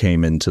verb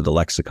came into the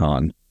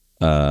lexicon.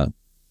 Part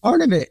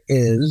of it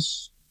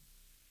is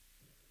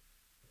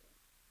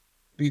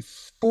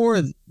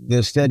before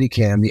the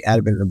Steadicam, the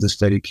advent of the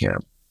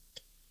Steadicam.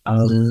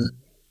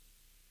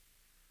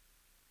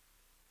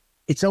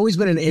 It's always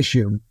been an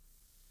issue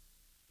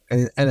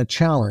and a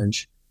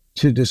challenge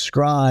to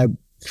describe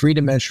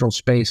 3-dimensional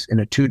space in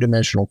a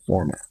 2-dimensional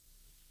format.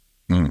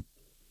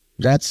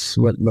 That's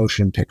what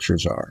motion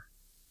pictures are.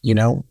 You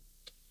know,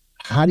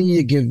 how do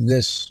you give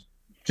this,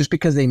 just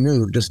because they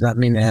move does not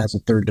mean it has a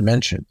third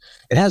dimension.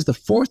 It has the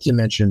fourth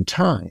dimension,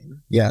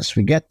 time. Yes,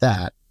 we get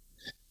that.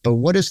 But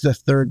what is the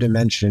third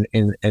dimension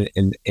in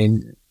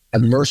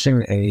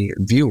immersing a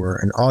viewer,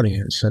 an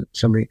audience,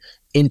 somebody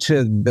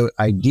into the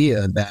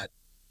idea that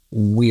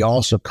we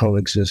also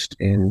coexist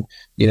in,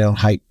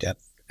 height,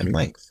 depth, and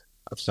length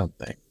of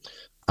something.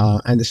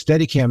 And the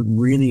Steadicam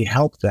really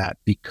helped that,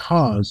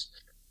 because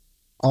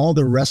all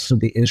the rest of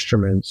the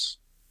instruments,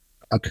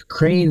 a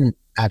crane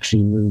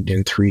actually moved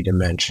in 3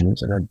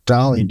 dimensions and a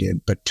dolly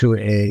did, but to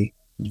a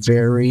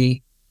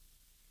very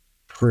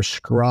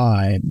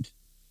prescribed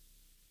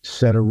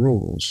set of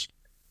rules.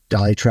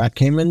 Dolly track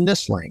came in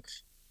this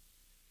length.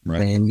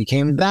 Right. And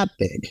became that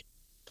big.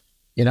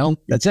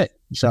 That's it.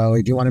 So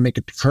if you want to make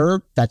a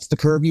curve, that's the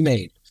curve you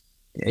made.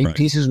 8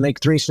 pieces make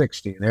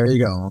 360. There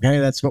you go. Okay,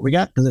 that's what we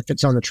got because it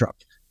fits on the truck.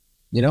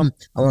 Oh,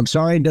 I'm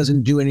sorry, it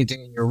doesn't do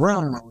anything in your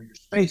room or your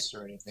space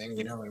or anything.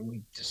 And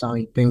we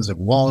design things that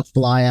walls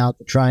fly out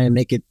to try and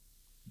make it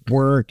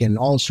work and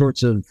all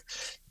sorts of,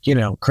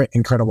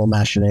 incredible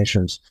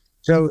machinations.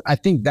 So I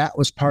think that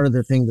was part of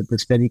the thing that the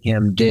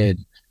Steadicam did,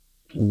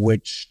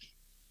 which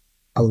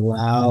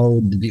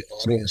allowed the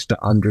audience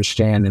to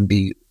understand and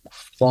be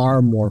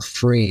far more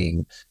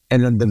freeing.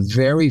 And then the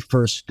very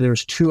first,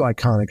 there's 2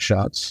 iconic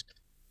shots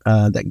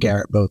that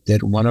Garrett both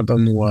did. One of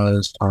them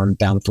was on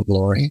Bound for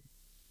Glory,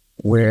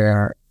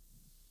 where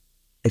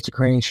it's a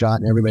crane shot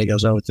and everybody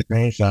goes, oh, it's a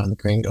crane shot, and the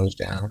crane goes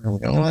down. And we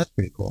go, oh, that's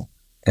pretty cool.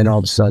 And all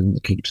of a sudden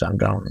it keeps on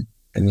going.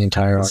 And the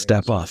entire audience,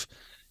 step off.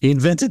 He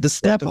invented the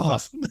step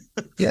off.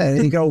 Yeah.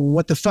 And you go,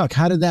 what the fuck?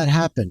 How did that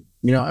happen?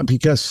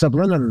 Because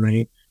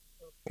subliminally,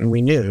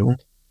 we knew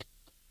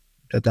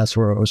that that's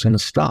where it was going to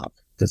stop,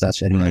 because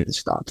that's when it had to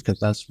stop,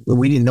 because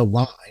we didn't know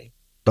why,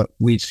 but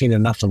we'd seen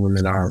enough of them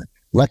in our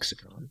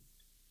lexicon,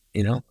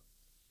 And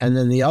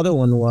then the other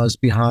one was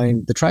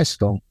behind the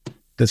tricycle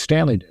that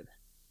Stanley did.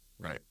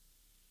 Right.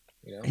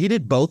 He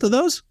did both of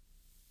those?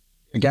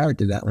 Garrett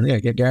did that one. Yeah,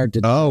 Garrett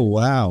did. Oh,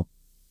 wow.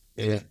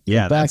 Yeah.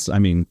 Yeah,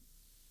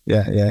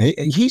 Yeah.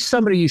 He's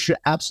somebody you should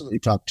absolutely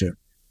talk to.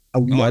 A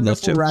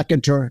wonderful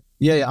raconteur.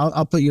 Yeah,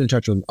 I'll put you in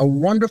touch with him. A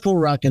wonderful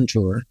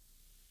raconteur,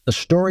 a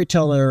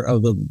storyteller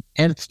of the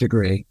nth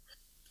degree,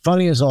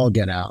 funny as all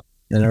get out,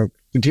 and a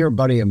dear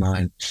buddy of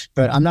mine.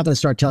 But I'm not going to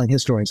start telling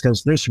his stories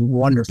because there's some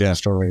wonderful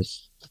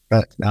stories.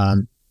 But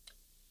on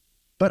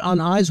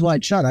Eyes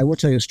Wide Shut, I will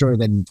tell you a story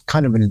that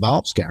kind of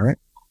involves Garrett.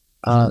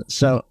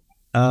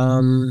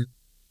 Phone's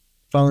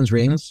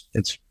rings.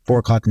 It's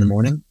 4:00 in the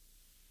morning.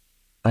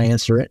 I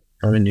answer it.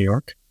 I'm in New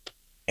York.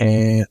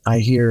 And I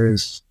hear,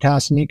 is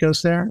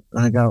Michos there?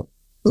 And I go,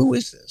 who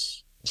is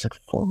this? It's like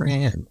 4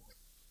 a.m.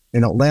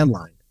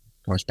 Landline,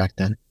 of course, back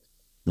then.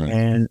 Right.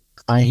 And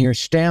I hear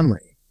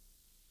Stanley.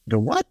 I go,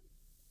 what?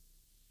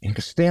 And he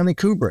goes, Stanley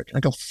Kubrick. I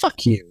go,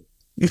 fuck you.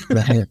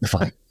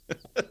 Fine.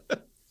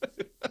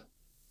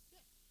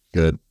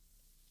 Good.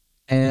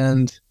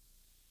 And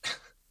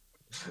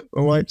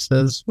my wife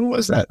says, who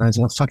was that? And I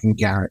said, oh, fucking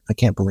Garrett. I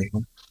can't believe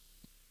him.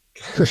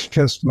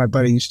 Because my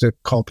buddy used to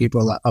call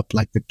people up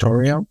like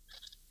Vittorio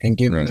and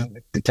give them an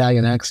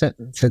Italian accent.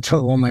 And said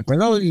to one of my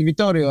friends, oh,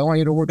 Vittorio, I want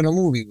you to work in a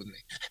movie with me.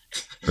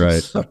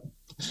 Right. So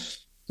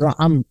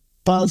I'm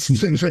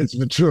positive it's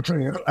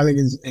Vittorio. I think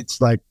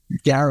it's like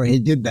Garrett, he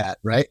did that,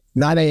 right?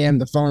 9 a.m.,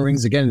 the phone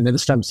rings again, and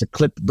this time it's a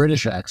clipped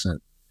British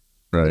accent.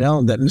 Right.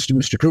 That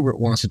Mr. Kubrick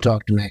wants to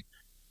talk to me.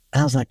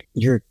 And I was like,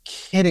 you're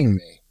kidding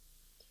me.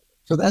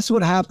 So that's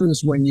what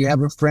happens when you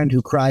have a friend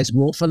who cries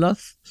wolf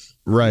enough.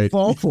 Right.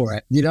 Fall for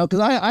it, because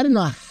I don't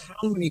know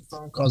how many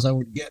phone calls I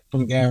would get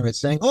from Garrett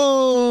saying,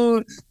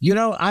 oh,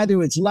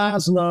 either it's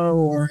Laszlo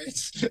or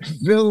it's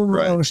Bill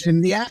Roche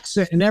and the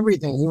accent and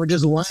everything. We were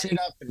just line it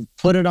up and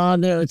put it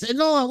on there and say,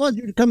 no, I want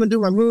you to come and do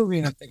my movie.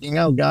 And I'm thinking,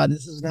 oh God,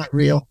 this is not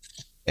real.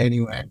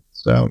 Anyway,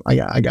 so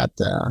I got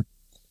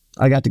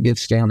to give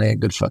Stanley a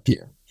good fuck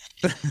you.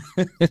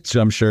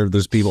 I'm sure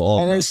there's people all.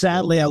 And then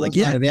sadly, I was like,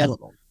 yeah.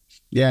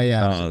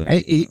 Yeah.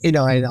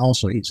 And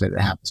also he said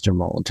it happens to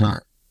him all the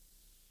time.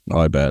 Oh,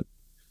 I bet.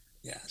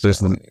 Yeah. There's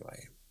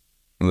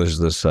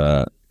this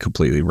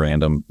completely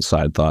random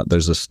side thought.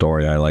 There's a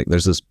story I like.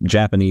 There's this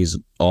Japanese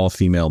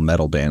all-female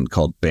metal band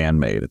called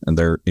Bandmate, and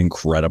they're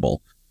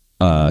incredible,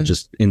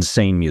 just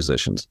insane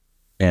musicians.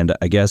 And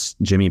I guess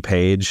Jimmy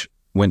Page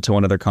went to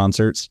one of their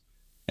concerts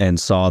and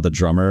saw the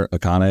drummer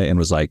Akane and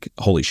was like,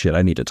 holy shit,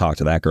 I need to talk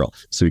to that girl.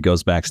 So he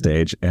goes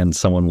backstage and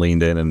someone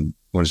leaned in and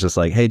was just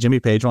like, hey, Jimmy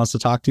Page wants to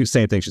talk to you.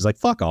 Same thing. She's like,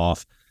 fuck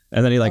off.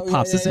 And then he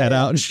pops his head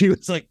out and she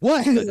was like,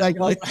 what?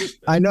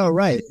 I know,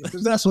 right.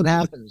 Because that's what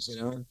happens,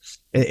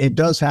 It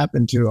does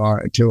happen to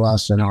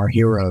us and our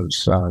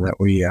heroes that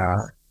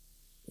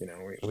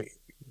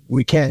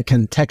we can't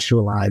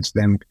contextualize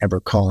them ever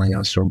calling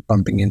us or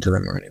bumping into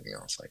them or anything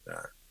else like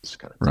that. It's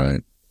kind of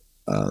right.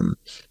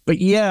 But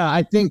yeah,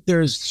 I think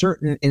there's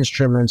certain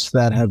instruments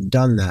that have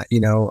done that,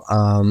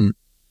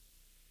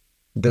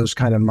 those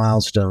kind of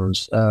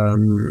milestones.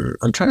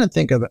 I'm trying to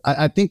think of it.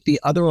 I think the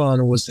other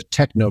one was the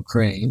techno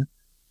crane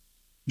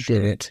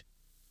did it.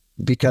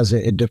 because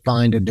it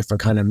defined a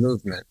different kind of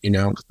movement, you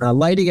know.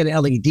 Lighting and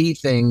LED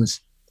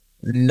things,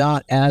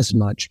 not as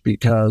much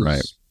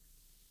because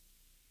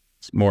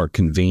it's more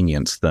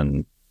convenience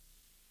than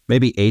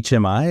maybe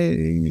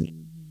HMI.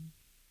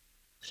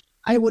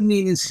 I wouldn't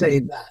even say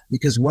that,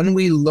 because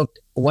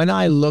when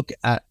I look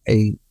at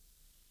a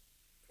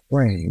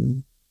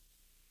frame,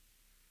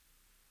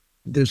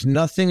 there's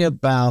nothing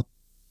about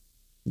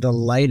the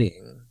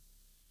lighting,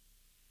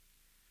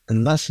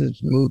 unless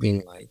it's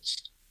moving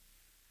lights.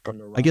 From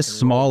the I guess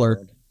smaller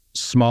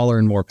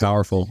and more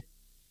powerful.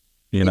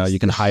 You know, you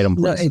can hide them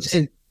places.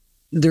 No,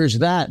 there's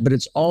that, but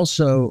it's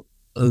also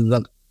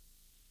the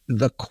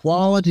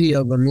quality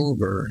of a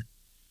mover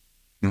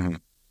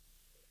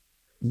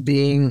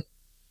being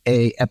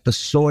a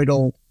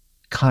episodal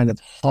kind of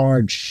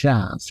hard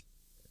shaft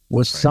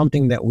was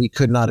something that we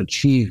could not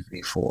achieve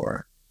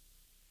before.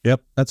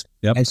 Yep.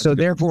 And so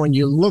therefore, when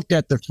you looked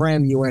at the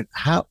frame, you went,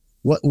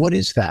 what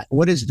is that?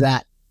 What is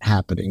that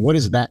happening? What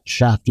is that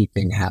shafty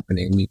thing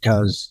happening?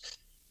 Because,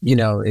 you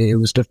know, it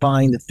was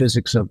defying the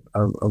physics of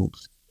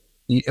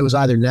it was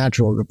either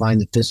natural to define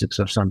the physics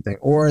of something,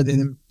 or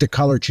the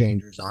color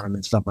changers on them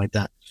and stuff like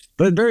that.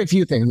 But very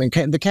few things. I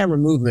mean, the camera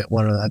movement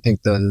one, I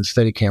think the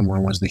Steadicam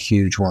one was the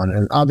huge one.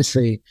 And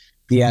obviously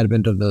the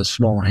advent of the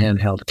small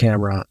handheld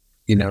camera,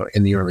 you know,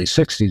 in the early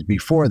 60s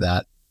before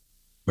that.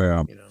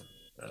 Well, you know,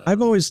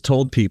 I've always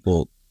told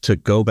people to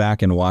go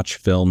back and watch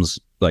films,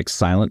 like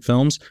silent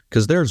films,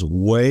 because there's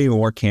way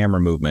more camera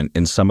movement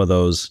in some of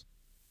those,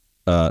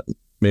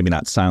 maybe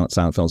not silent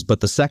films, but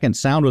the second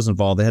sound was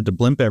involved. They had to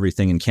blimp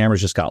everything and cameras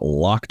just got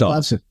locked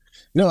off.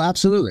 No,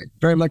 absolutely.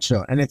 Very much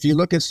so. And if you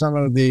look at some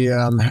of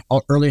the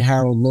early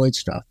Harold Lloyd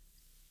stuff,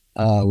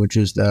 which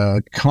is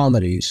the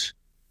comedies,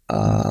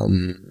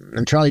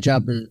 and Charlie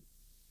Chaplin,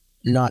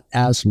 not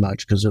as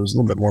much because it was a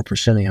little bit more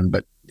proscenium,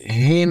 but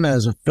him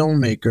as a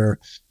filmmaker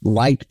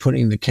liked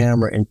putting the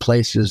camera in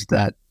places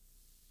that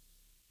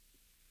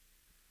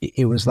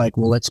it was like,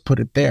 well, let's put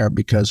it there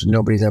because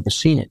nobody's ever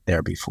seen it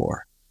there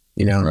before.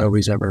 You know,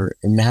 nobody's ever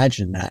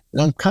imagined that.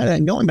 And I'm kind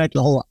of going back to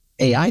the whole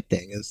AI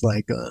thing. It's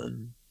like,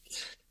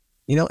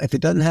 you know, if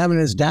it doesn't have it in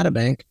its data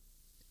bank,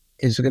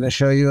 is it going to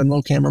show you a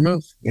little camera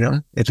move? You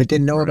know, if it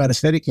didn't know about a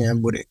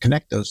Steadicam, would it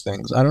connect those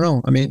things? I don't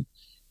know. I mean,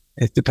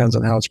 it depends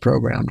on how it's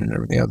programmed and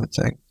every other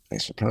thing, I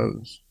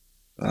suppose.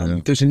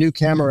 There's a new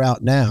camera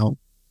out now.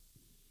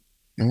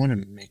 I want to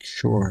make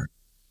sure.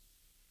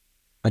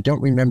 I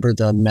don't remember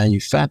the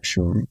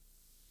manufacturer,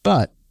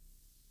 but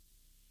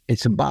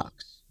it's a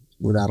box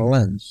without a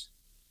lens.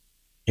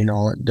 And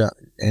all it does,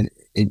 and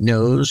it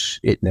knows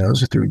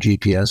through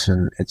GPS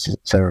and et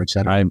cetera, et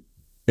cetera.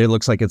 It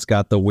looks like it's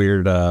got the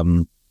weird.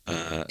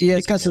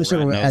 It's got some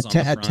sort of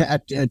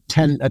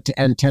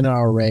antenna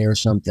array or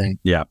something.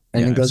 Yeah,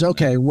 and it goes,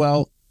 okay,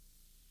 well,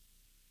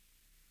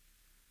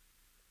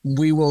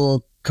 we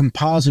will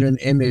composite an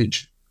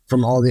image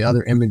from all the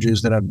other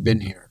images that have been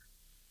here.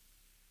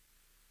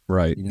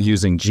 Right, you know?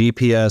 Using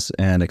GPS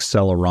and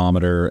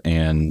accelerometer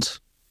and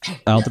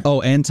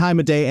and time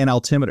of day and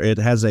altimeter. It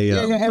has a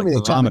everything.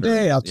 Like time of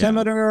day,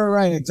 altimeter,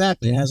 right?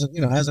 Exactly. It has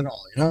it has it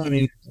all. You know, I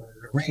mean,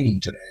 raining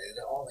today,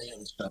 all the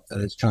other stuff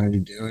that it's trying to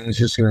do, and it's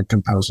just going to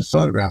compose a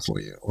photograph for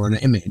you or an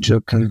image,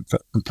 or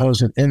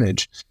compose an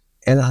image,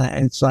 and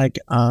it's like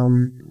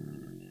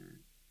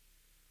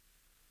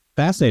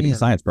fascinating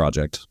science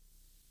project.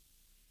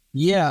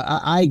 Yeah,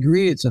 I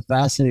agree. It's a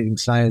fascinating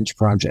science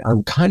project.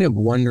 I'm kind of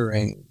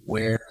wondering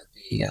where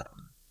the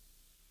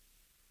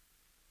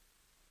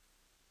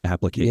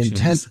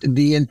applications,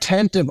 the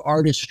intent of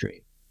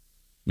artistry.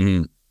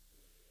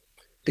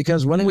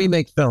 Because when we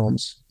make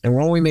films and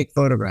when we make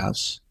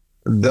photographs,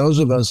 those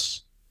of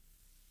us,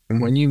 and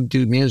when you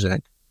do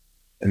music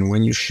and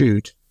when you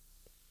shoot,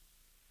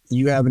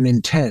 you have an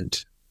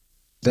intent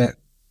that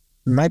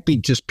might be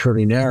just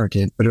purely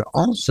narrative, but it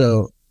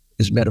also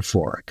is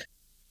metaphoric.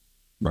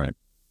 Right.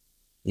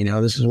 You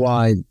know, this is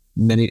why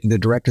the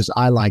directors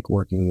I like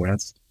working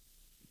with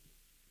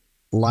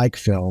like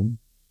film,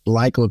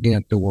 like looking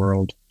at the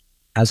world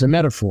as a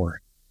metaphor.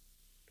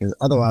 Because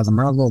otherwise, I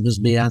might as well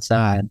just be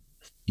outside,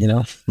 you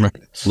know? Right.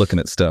 Looking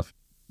at stuff.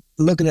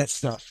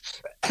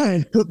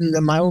 And putting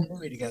my own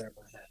movie together in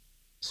my head.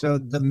 So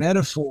the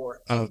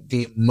metaphor of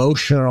the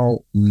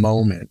emotional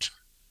moment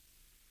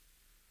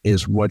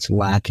is what's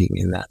lacking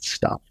in that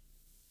stuff,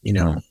 you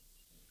know?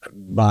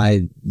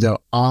 By the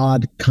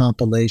odd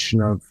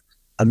compilation of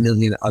a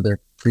million other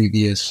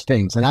previous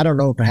things. And I don't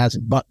know if it has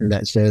a button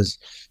that says,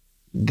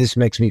 this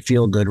makes me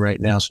feel good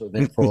right now, so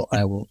therefore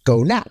I will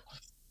go now,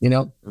 you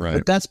know? Right.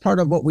 But that's part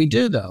of what we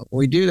do, though.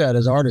 We do that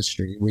as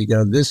artistry. We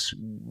go,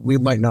 we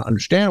might not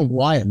understand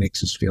why it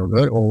makes us feel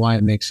good or why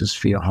it makes us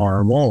feel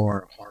horrible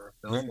or horror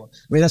film. I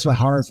mean, that's why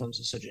horror films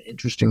is such an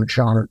interesting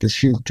genre to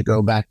shoot, to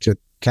go back to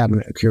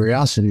Cabinet of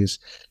Curiosities,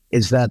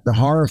 is that the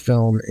horror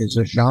film is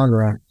a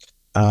genre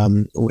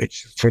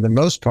which for the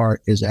most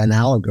part is an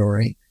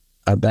allegory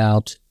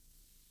about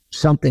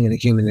something in the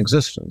human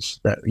existence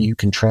that you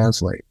can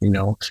translate, you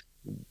know,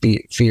 be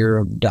it fear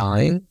of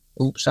dying,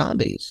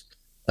 zombies,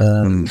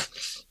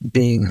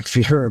 being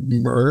fear of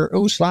murder,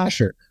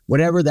 slasher,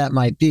 whatever that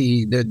might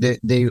be,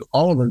 they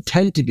all of them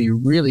tend to be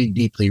really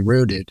deeply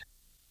rooted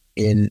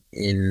in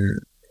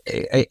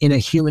a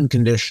human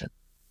condition.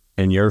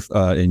 In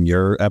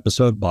your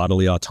episode,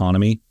 bodily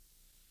autonomy.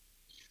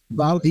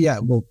 Well,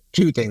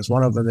 two things.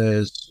 One of them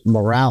is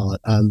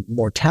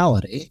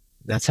mortality.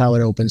 That's how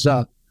it opens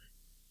up.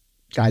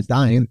 Guy's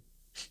dying.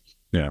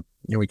 Yeah.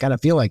 We kind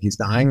of feel like he's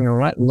dying.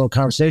 A little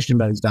conversation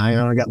about he's dying.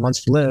 I got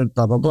months to live,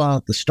 blah, blah, blah,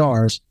 the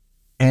stars.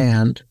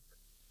 And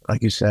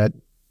like you said,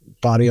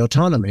 body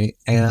autonomy.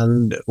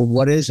 And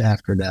what is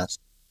after death?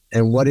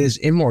 And what is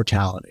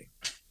immortality?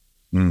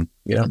 So I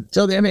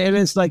mean,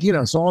 it's like,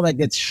 so all that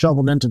gets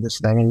shoveled into this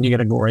thing, and you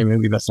get a gory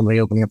movie about somebody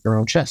opening up their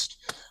own chest.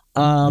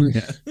 But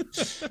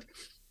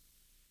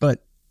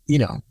but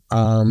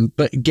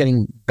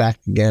getting back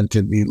again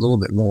to be a little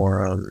bit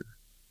more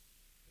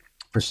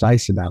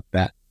precise about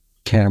that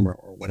camera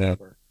or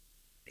whatever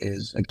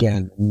is,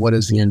 again, what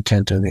is the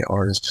intent of the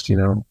artist?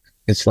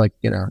 It's like,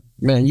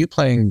 man, you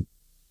playing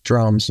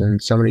drums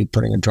and somebody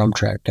putting a drum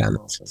track down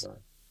off of a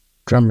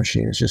drum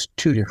machine is just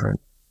two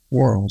different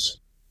worlds.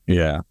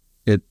 Yeah.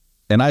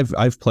 And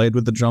I've played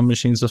with the drum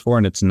machines before,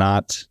 and it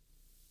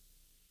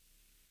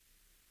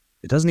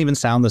doesn't even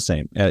sound the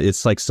same.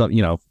 It's like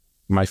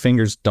my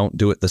fingers don't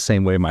do it the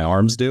same way my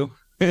arms do.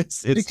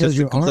 It's because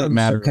your arms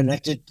are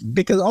connected,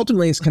 because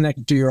ultimately it's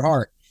connected to your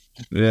heart.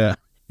 Yeah.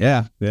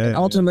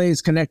 Ultimately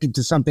it's connected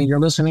to something you're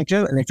listening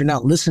to, and if you're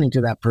not listening to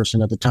that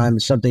person at the time,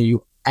 it's something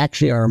you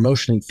actually are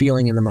emotionally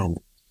feeling in the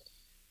moment.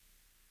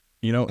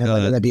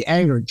 Whether that be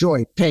anger,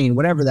 joy, pain,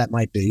 whatever that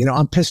might be.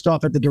 I'm pissed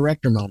off at the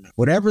director moment,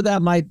 whatever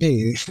that might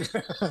be.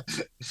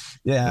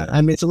 Yeah,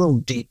 I mean, it's a little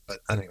deep, but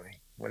anyway,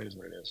 what is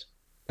what it is.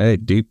 Hey,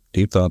 deep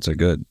thoughts are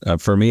good.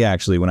 For me,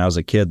 actually, when I was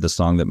a kid, the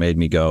song that made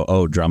me go,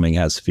 oh, drumming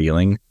has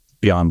feeling,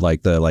 beyond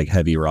like the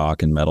heavy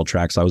rock and metal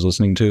tracks I was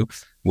listening to,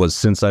 was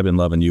Since I've Been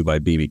Loving You by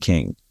B.B.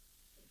 King.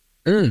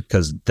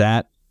 Because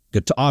that,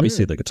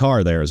 obviously the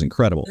guitar there is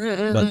incredible.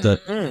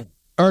 But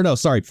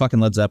fucking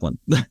Led Zeppelin.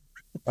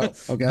 Oh,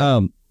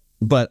 okay.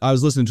 But I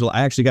was listening to,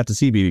 I actually got to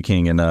see B.B.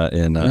 King in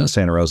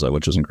Santa Rosa,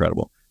 which was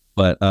incredible.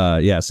 But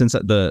since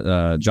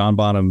the John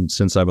Bonham,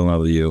 Since I've Been in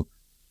Love with You,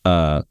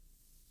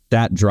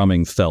 that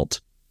drumming felt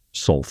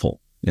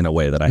soulful in a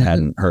way that I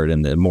hadn't heard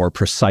in the more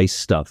precise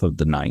stuff of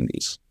the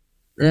 90s.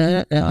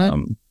 But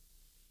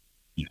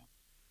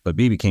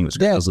B.B. King was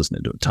great. I was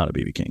listening to a ton of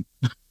B.B. King.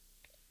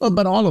 Well,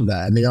 but all of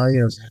that, I mean,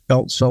 it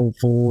felt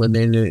soulful. I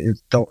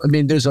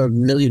mean, there's a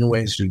million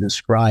ways to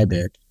describe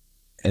it.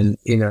 And,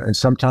 and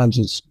sometimes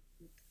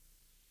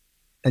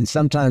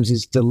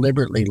it's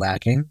deliberately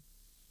lacking,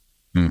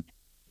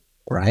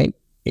 right?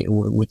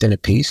 Within a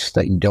piece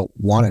that you don't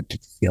want it to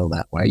feel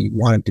that way. You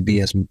want it to be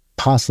as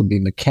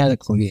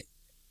mechanical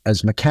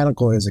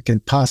as it can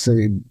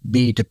possibly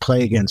be to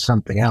play against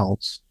something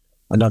else,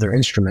 another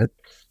instrument,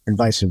 and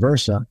vice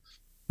versa.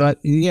 But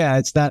yeah,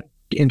 it's that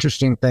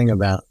interesting thing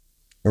about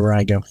where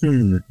I go,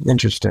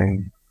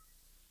 interesting.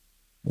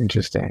 And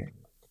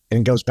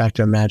it goes back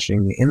to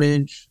imagining the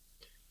image,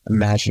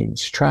 imagining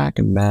this track,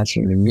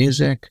 imagining the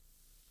music,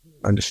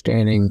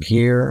 understanding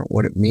here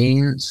what it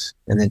means,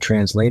 and then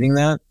translating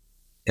that.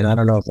 And I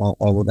don't know if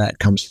all of that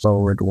comes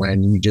forward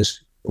when you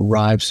just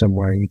arrive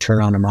somewhere, you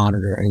turn on a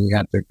monitor, and you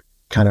have to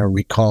kind of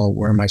recall,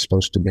 where am I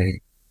supposed to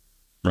be?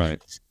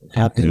 Right.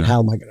 How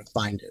am I going to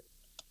find it?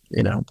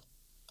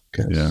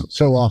 Because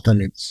so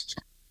often it's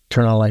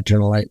turn on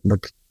a light,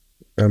 look,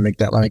 make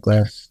that light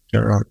glass,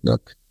 turn on,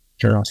 look,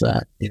 turn off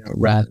that,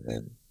 rather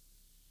than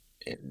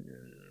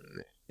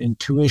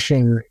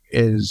intuition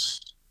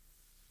is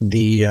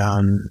the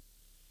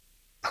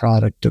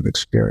product of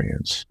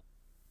experience.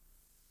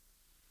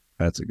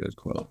 That's a good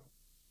quote.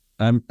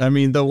 I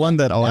mean, the one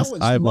that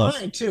I love.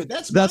 Mine too.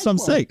 That's what I'm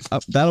saying.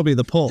 That'll be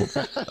the pull.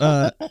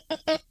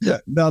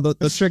 Now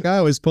the trick I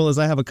always pull is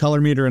I have a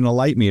color meter and a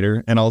light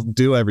meter, and I'll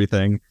do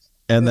everything.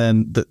 And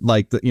then,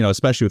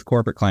 especially with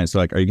corporate clients,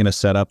 they're like, "Are you going to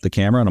set up the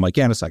camera?" And I'm like,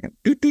 "Yeah, in a second."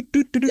 And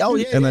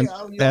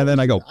then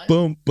I go,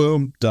 boom,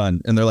 boom,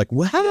 done. And they're like,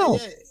 "Wow."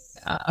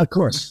 Of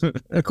course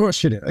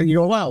you do. You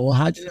go, "Wow, well,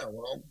 how'd you know?"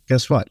 Well,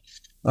 guess what?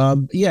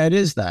 It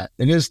is that.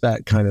 It is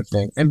that kind of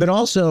thing. But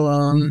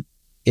also,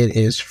 it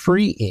is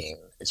freeing.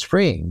 It's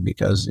freeing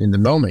because in the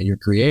moment you're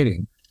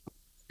creating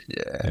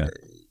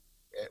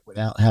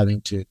without having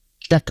to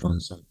check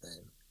on something.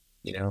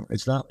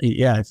 It's not.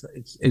 Yeah,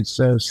 it's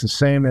the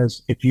same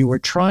as if you were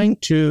trying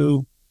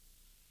to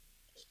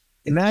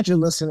imagine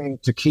listening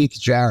to Keith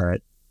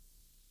Jarrett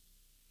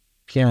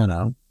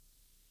piano,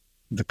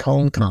 the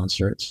Cone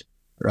concerts,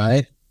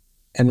 right?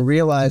 And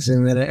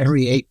realizing that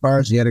every 8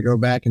 bars you had to go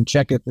back and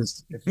check if it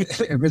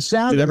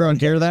sounded. Did everyone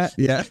hear that?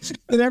 Yeah.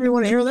 Did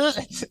everyone hear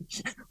that?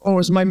 Or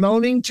was my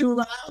moaning too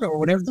loud, or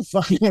whatever the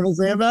fuck you want to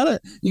say about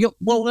it? You go,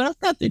 well, that's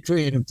not the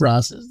creative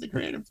process. The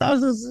creative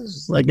process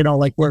is like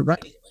we're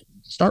writing.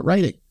 Start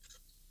writing.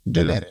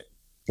 Then edit.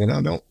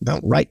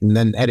 Don't write and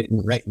then edit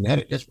and write and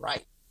edit. Just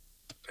write.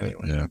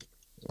 Anyway. Yeah.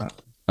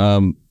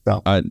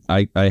 I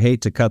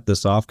hate to cut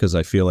this off because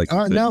I feel like we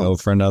could go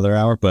for another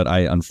hour, but I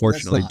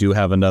unfortunately do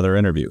have another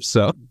interview.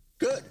 So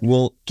Good.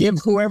 Well, give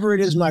whoever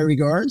it is my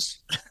regards.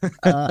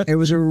 It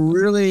was a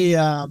really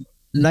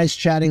nice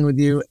chatting with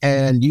you,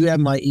 and you have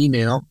my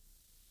email.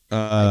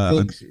 I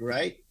think,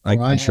 right?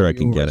 I'm sure I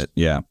can get it.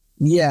 Yeah.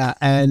 Yeah,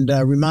 and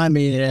remind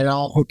me, and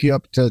I'll hook you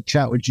up to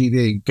chat with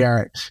GV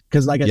Garrett,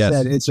 because like I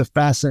said, it's a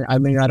fascinating. I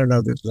mean, I don't know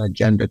if there's an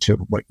agenda to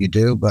what you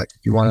do, but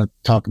if you want to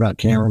talk about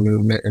camera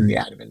movement and the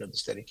advent of the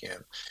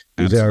Steadicam,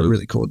 he's a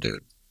really cool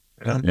dude.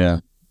 Yeah.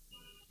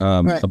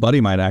 A buddy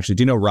of mine actually.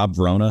 Do you know Rob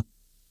Verona?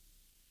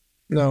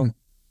 No.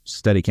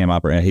 Steadicam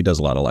operator. He does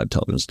a lot of live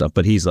television stuff,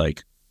 but he's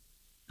like,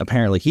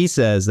 apparently he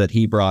says that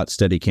he brought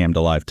Steadicam to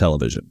live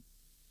television.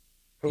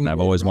 And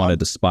I've always wanted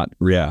to spot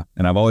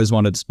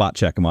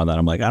check him on that.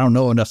 I'm like, I don't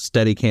know enough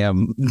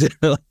Steadicam,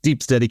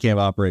 deep Steadicam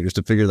operators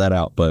to figure that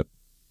out. But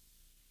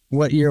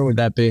what year would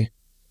that be?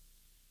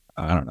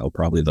 I don't know,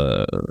 probably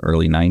the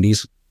early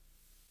 90s.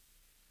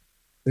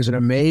 There's an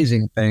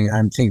amazing thing. I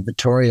think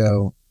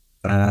Vittorio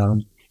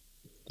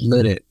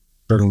lit it.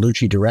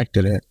 Bertolucci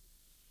directed it.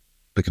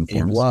 The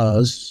Conformist. It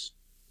was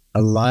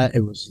a lot.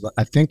 It was,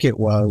 I think it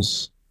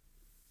was,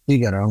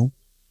 Figaro,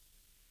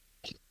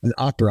 an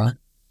opera.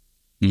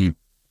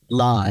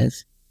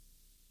 Live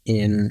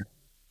in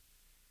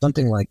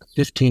something like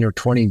 15 or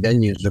 20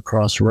 venues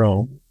across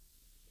Rome.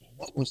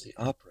 What was the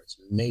opera? It's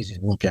amazing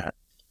to look at.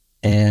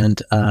 And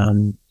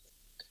the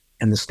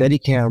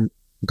Steadicam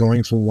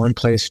going from one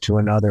place to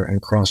another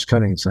and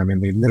cross-cutting. So, I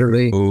mean, they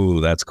literally... Ooh,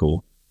 that's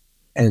cool.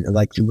 And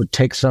like you would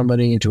take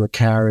somebody into a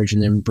carriage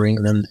and then bring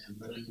them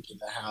into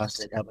the house.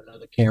 They'd have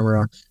another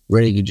camera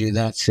ready to do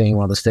that scene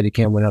while the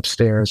Steadicam went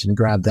upstairs and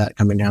grabbed that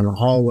coming down the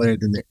hallway.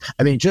 And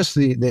I mean, just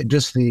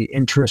the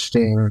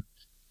interesting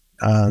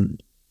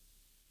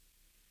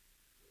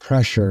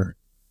pressure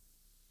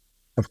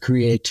of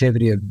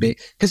creativity of being,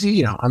 because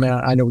I mean,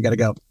 I know we got to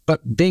go,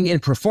 but being in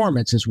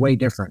performance is way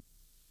different.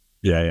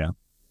 Yeah.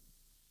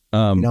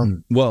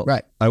 Well,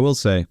 right. I will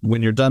say,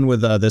 when you're done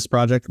with this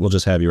project, we'll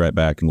just have you right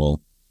back and we'll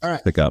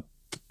pick up.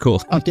 Cool.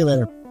 Talk to you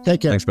later.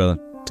 Take care. Thanks, brother.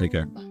 Take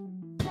care.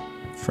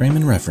 Frame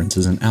and Reference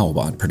is an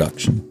Owlbot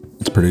production.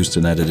 It's produced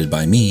and edited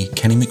by me,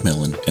 Kenny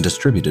McMillan, and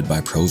distributed by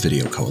Pro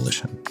Video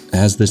Coalition.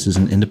 As this is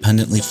an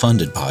independently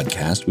funded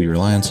podcast, we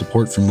rely on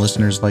support from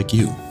listeners like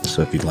you.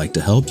 So if you'd like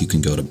to help, you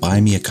can go to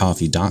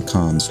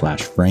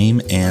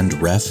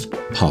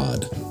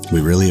buymeacoffee.com/frameandrefpod.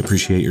 We really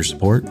appreciate your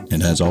support,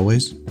 and as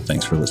always,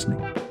 thanks for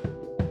listening.